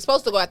woman. She was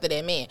supposed to go after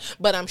that man,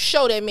 but I'm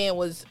sure that man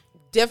was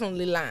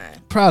definitely lying.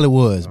 Probably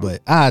was,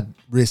 but I'd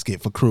risk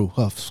it for Crew.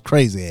 Her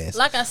crazy ass.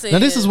 Like I said, now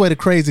this is where the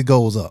crazy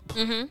goes up.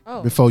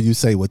 Before you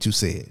say what you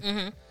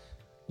said,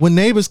 when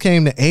neighbors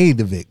came to aid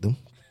the victim,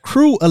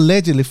 Crew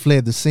allegedly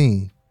fled the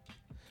scene,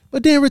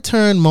 but then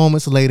returned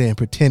moments later and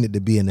pretended to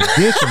be an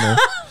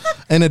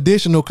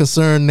additional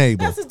concerned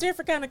neighbor. That's a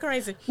different kind of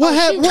crazy. What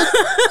happened?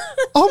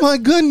 Oh my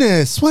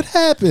goodness! What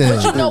happened?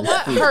 But you know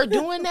what? Her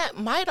doing that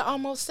might have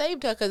almost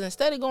saved her, because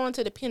instead of going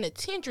to the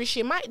penitentiary,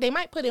 they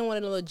might put in one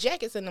of the little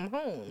jackets in them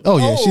homes. Oh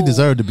yeah, she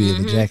deserved to be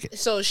in the jacket.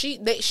 So she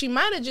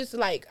might have just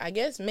I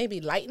guess maybe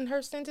lightened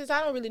her sentence.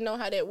 I don't really know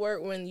how that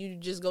worked when you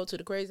just go to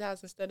the crazy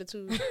house instead of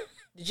to the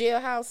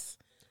jailhouse.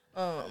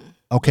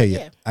 Okay,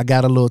 yeah, I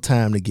got a little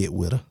time to get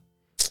with her.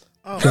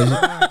 Oh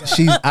my God.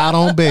 She's out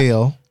on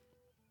bail.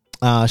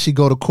 She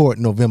go to court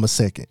November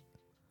 2nd.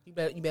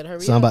 You better hurry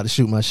up. So I'm about to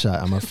shoot my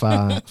shot. I'm gonna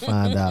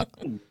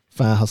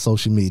find her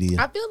social media.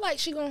 I feel like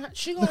she gonna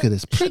look at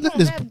this. Look at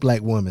this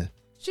black woman.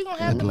 She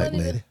gonna have the black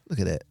money. lady. Look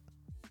at that.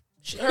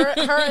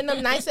 Her and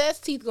them nice ass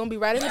teeth gonna be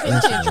right in the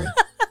penitentiary.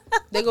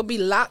 They gonna be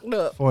locked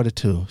up.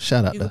 42.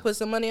 Shout out You to. can put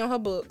some money on her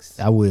books.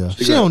 I will.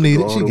 She don't need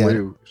it. She got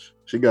it.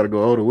 She got to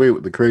go all the way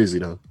with the crazy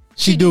though.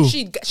 She do.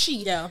 She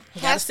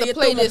has to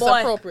play this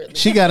appropriately.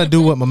 She got to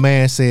do what my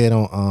man said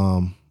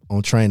on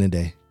training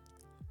day.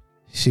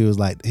 She was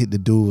like, the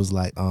dude was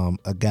like,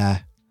 a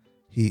guy,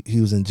 he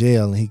was in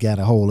jail and he got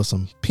a hold of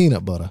some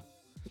peanut butter,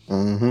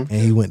 and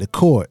he went to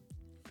court.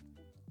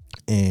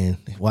 And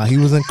while he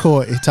was in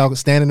court,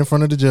 standing in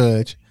front of the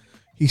judge,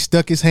 he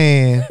stuck his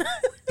hand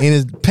in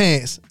his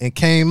pants and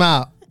came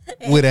out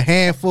with a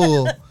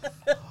handful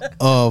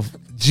of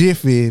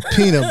Jiffy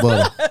peanut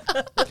butter.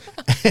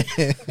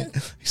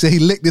 He said he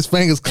licked his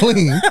fingers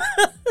clean.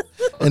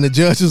 And the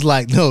judge was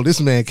like, no, this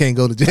man can't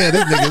go to jail.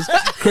 This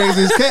nigga's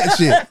crazy as cat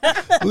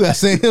shit. We got to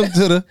send him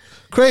to the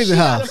crazy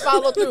house. She gotta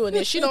follow through. And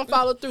if she don't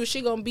follow through,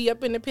 she gonna be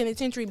up in the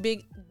penitentiary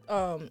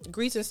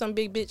greasing some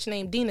big bitch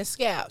named Dina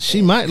Scalp.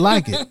 She might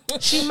like it.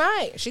 She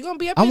might. She gonna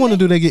be up I in wonder,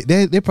 there.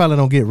 do they probably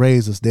don't get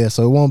razors there,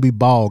 so it won't be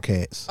bald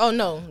cats. Oh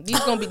no, these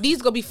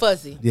gonna be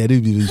fuzzy. Yeah,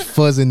 these be these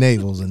fuzzy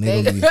navels, and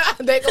they gonna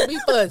be. They gonna be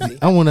fuzzy.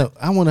 I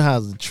wonder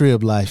how's the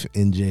trib life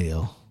in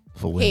jail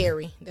for women.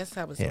 Hairy. That's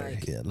how it's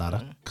like. Yeah, a lot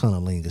of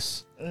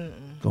cunnilingus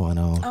going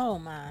on. Oh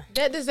my!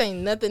 That just ain't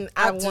nothing.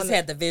 I want. just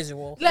had the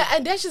visual.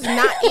 And that's just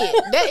not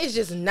it. That is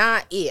just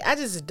not it. I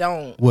just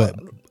don't. What,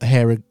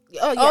 Harry?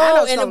 Oh yeah. I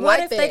know and something what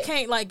like if that. they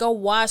can't like go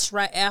wash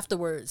right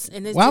afterwards?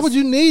 And it's Why just, would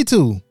you need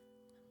to?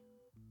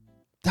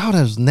 All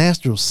those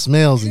natural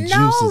smells and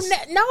juices.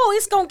 No,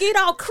 it's gonna get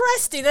all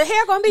crusty. The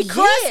hair gonna be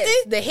crusty.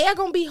 Yes, the hair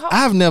gonna be hard.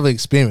 I've never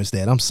experienced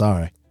that. I'm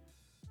sorry.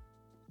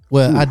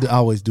 Well,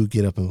 always do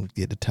get up and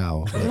get the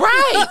towel.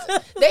 Right.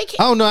 They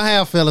can't. I don't know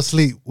how I fell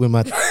asleep with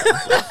my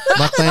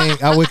thing.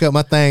 I wake up,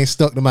 my thing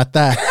stuck to my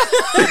thigh.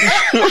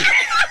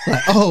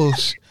 Like, oh,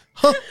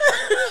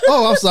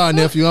 I'm sorry,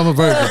 nephew. I'm a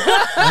virgin.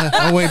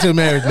 I'm waiting till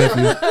marriage,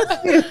 nephew.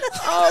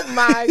 Oh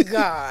my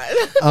God.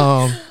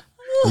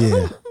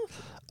 Yeah.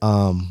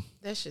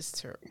 That's just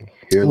terrible.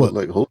 Hair What?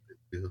 look like holding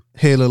gel.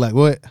 Hair look like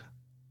what?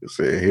 It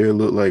said hair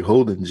look like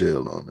holding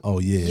gel on it. Oh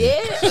yeah.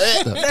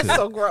 Yeah. That's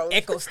so gross.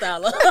 Echo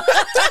Styler.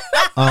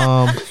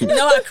 Um, You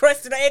know I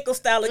crusted the Echo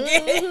Styler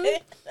again.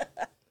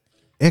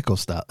 Echo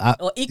style.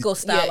 Or Eco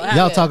Styler. Yeah,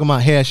 Y'all talking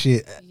about hair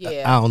shit?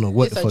 Yeah. I don't know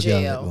what It's the a fuck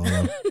y'all gel. got going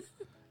on.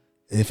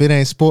 If it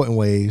ain't sporting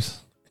waves,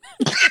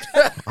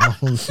 I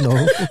don't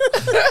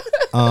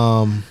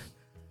know.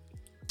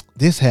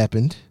 This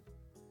happened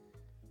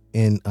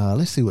in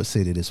let's see what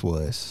city this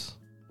was.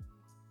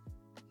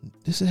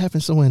 This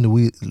happened somewhere in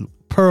the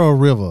Pearl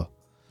River,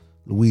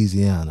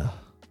 Louisiana.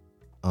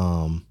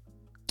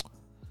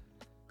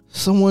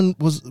 Someone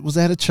was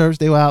at a church.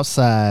 They were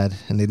outside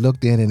and they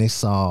looked in and they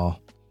saw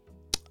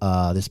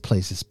this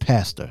place's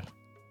pastor.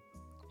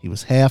 He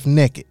was half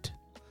naked,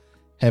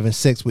 having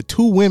sex with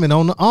two women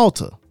on the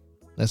altar.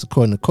 That's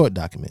according to court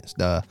documents.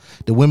 The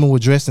women were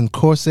dressed in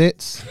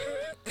corsets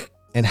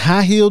and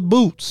high-heeled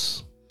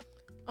boots.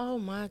 Oh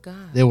my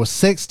God. There were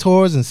sex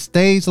toys and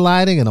stage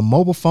lighting, and a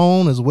mobile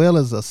phone as well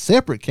as a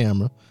separate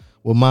camera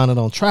were mounted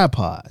on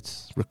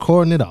tripods,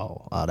 recording it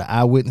all. The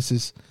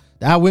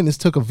eyewitness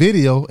took a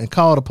video and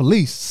called the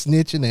police.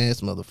 Snitching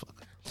ass motherfucker.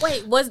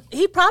 Wait,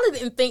 he probably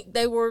didn't think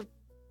they were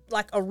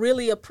like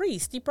a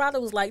priest. He probably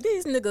was like,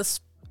 these niggas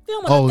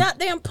filming a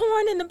goddamn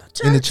porn in the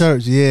church. In the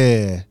church,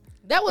 yeah.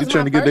 That was You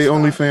trying to get their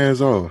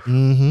OnlyFans off?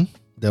 Mm-hmm.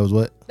 That was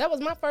what? That was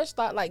my first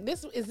thought. Like,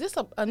 is this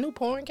a new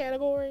porn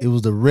category? It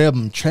was the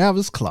Reverend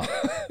Travis Clark.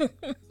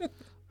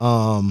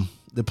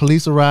 The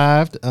police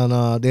arrived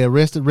and they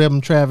arrested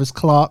Reverend Travis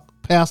Clark,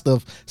 pastor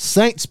of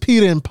Saints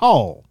Peter and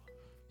Paul.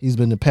 He's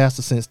been the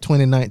pastor since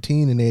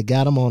 2019, and they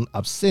got him on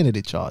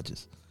obscenity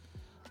charges.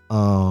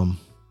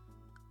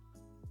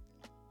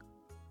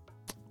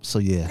 So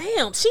yeah.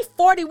 Damn, she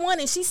 41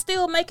 and she's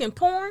still making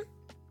porn?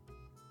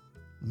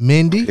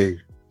 Mindy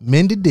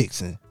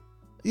Dixon.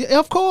 Yeah,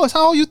 of course.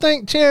 How old you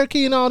think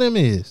Cherokee and all them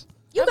is?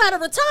 You gotta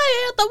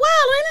retire after a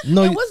while, ain't it?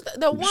 No, And what's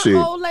the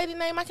one old lady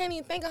name? I can't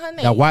even think of her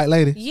name. that white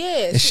lady.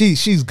 Yeah, And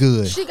she's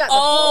good. she got.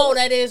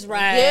 That is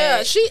right.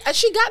 Yeah, she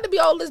got to be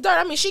old as dirt.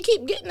 I mean, she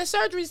keep getting the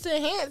surgeries to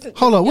enhance.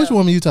 Hold up, which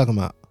woman you talking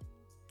about?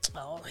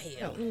 Oh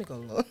hell. Let me go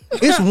look.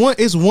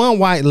 It's one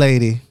white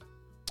lady.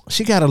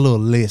 She got a little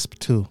lisp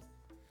too.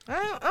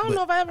 I don't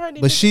know if I ever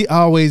heard. But she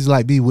always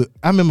like be with.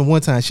 I remember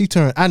one time she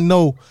turned. I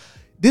know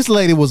this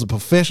lady was a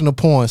professional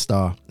porn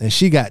star, and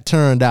she got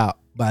turned out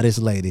by this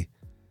lady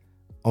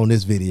on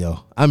this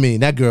video. I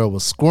mean, that girl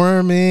was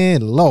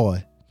squirming.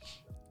 Lord,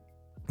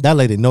 that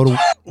lady know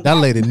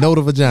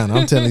the vagina.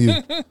 I'm telling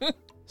you.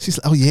 She's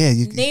like, oh yeah,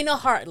 Nina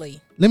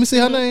Hartley. Let me see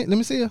her name. Let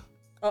me see her.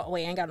 Oh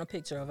wait, I ain't got no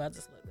picture of her. I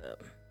just looked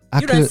up. I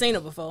You done could- seen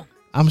her before.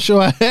 I'm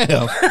sure I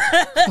have.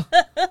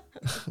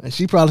 And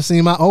she probably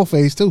seen my old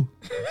face too.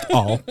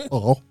 Oh.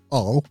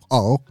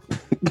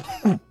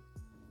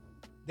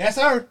 That's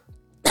her.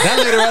 That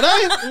lady right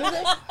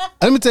there.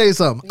 Let me tell you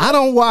something. I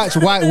don't watch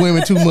white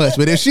women too much,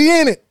 but if she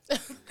in it,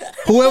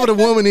 whoever the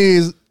woman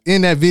is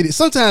in that video,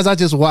 sometimes I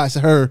just watch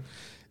her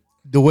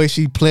the way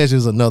she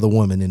pleasures another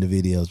woman in the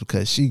videos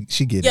because she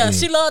get Yeah, it in.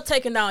 she loved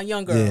taking down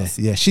young girls.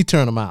 Yeah, she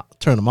turn them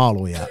all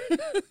the way out.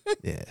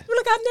 Yeah. You're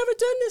like, I've never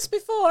done this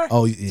before.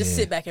 Oh yeah. Just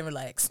sit back and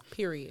relax.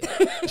 Period.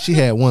 She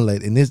had one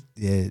lady, and this,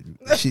 yeah,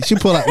 she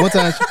pulled out one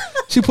time.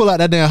 She pulled out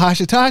that damn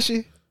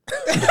Hashitashi.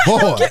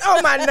 Boy, Get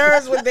on my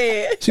nerves with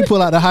that. she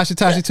pulled out the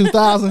Hashitashi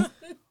 2000.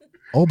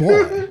 Oh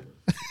boy,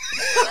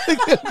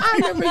 I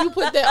remember you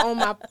put that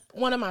on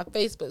one of my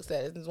Facebook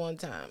statuses one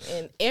time,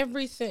 and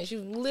ever since you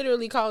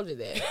literally called it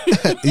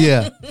that.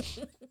 yeah,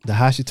 the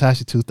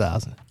Hashitashi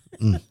 2000.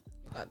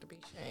 About to be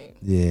shamed.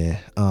 Yeah,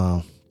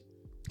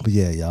 but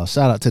yeah, y'all,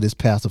 shout out to this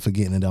pastor for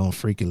getting it on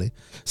freakily.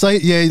 So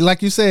yeah,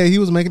 like you said,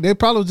 they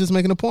probably was just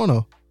making a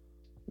porno.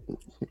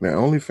 Now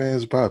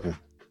OnlyFans popping.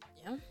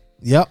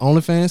 Yeah,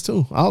 OnlyFans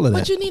too. All of that.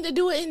 But you need to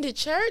do it in the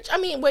church. I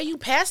mean, where you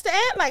pastor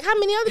at? Like, how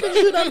many other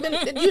people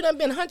you done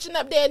been hunching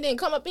up there and then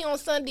come up here on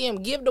Sunday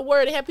and give the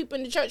word and have people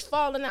in the church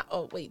falling out?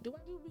 Oh, wait, do I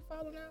be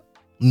falling out?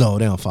 No,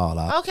 they don't fall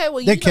out. Okay,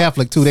 well, they're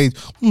Catholic too. They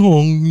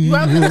you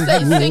are gonna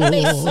say sing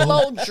they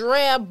slow,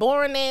 drab,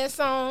 boring ass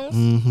songs.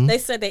 Mm-hmm. They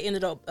said they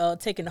ended up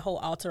taking the whole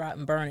altar out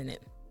and burning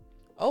it.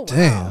 Oh wow.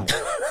 Damn.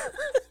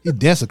 He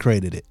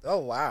desecrated it. Oh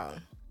wow.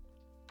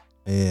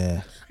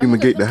 Yeah.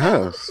 Fumigate the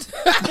house.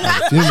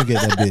 Fumigate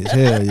that bitch.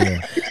 Hell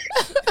yeah.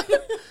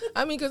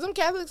 I mean, because them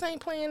Catholics ain't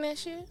playing that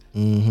shit.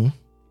 Mm-hmm.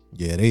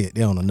 Yeah,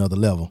 they on another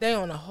level. They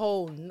on a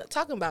whole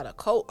talking about a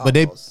cult. But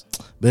they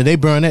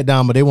burn that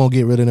down, but they won't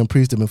get rid of them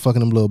priests that been fucking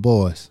them little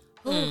boys.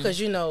 Because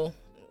you know,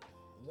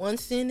 one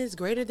sin is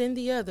greater than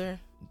the other.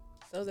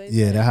 So they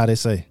say. That's how they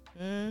say.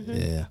 Mm-hmm.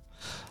 Yeah.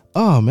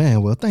 Oh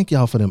man, well thank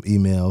y'all for them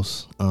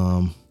emails.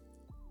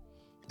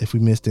 If we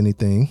missed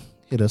anything,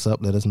 hit us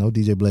up, let us know.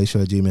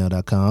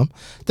 DJBlazeShow@gmail.com.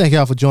 Thank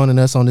y'all for joining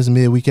us on this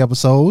midweek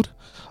episode.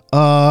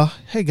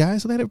 Hey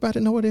guys, let everybody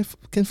know where they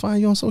can find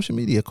you on social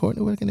media.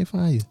 Courtney, where can they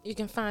find you? You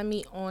can find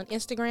me on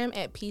Instagram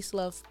at Peace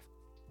Love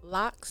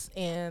Locks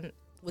and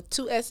with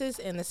 2 S's,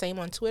 and the same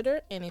on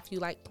Twitter. And if you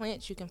like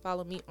plants, you can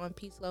follow me on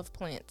Peace Love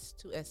Plants,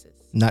 2 S's.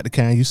 Not the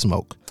kind you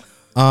smoke.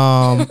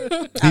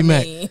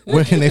 D-Mac,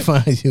 where can they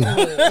find you?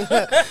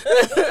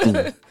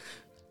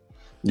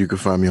 You can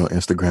find me on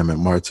Instagram at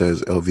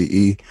Martez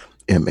LVE,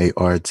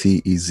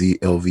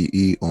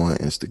 MARTEZLVE on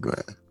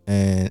Instagram.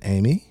 And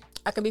Amy?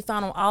 I can be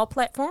found on all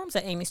platforms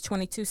at Amy's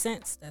 22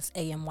 Cents. That's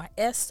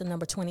AMYS, the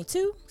number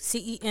 22,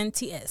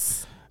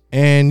 CENTS.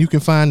 And you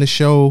can find the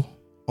show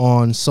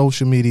on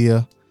social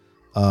media,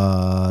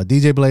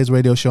 DJ Blaze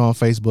Radio Show on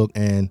Facebook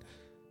and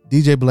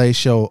DJ Blaze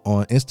Show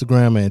on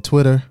Instagram and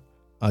Twitter.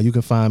 You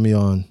can find me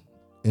on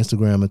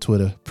Instagram and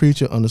Twitter,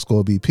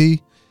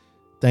 Preacher_BP.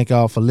 Thank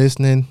y'all for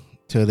listening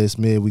to this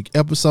midweek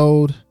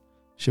episode.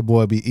 It's your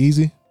boy Be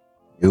Easy.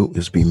 Yo,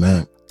 it's B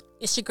Mac.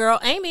 It's your girl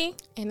Amy.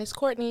 And it's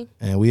Courtney.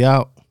 And we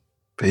out.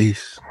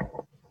 Peace.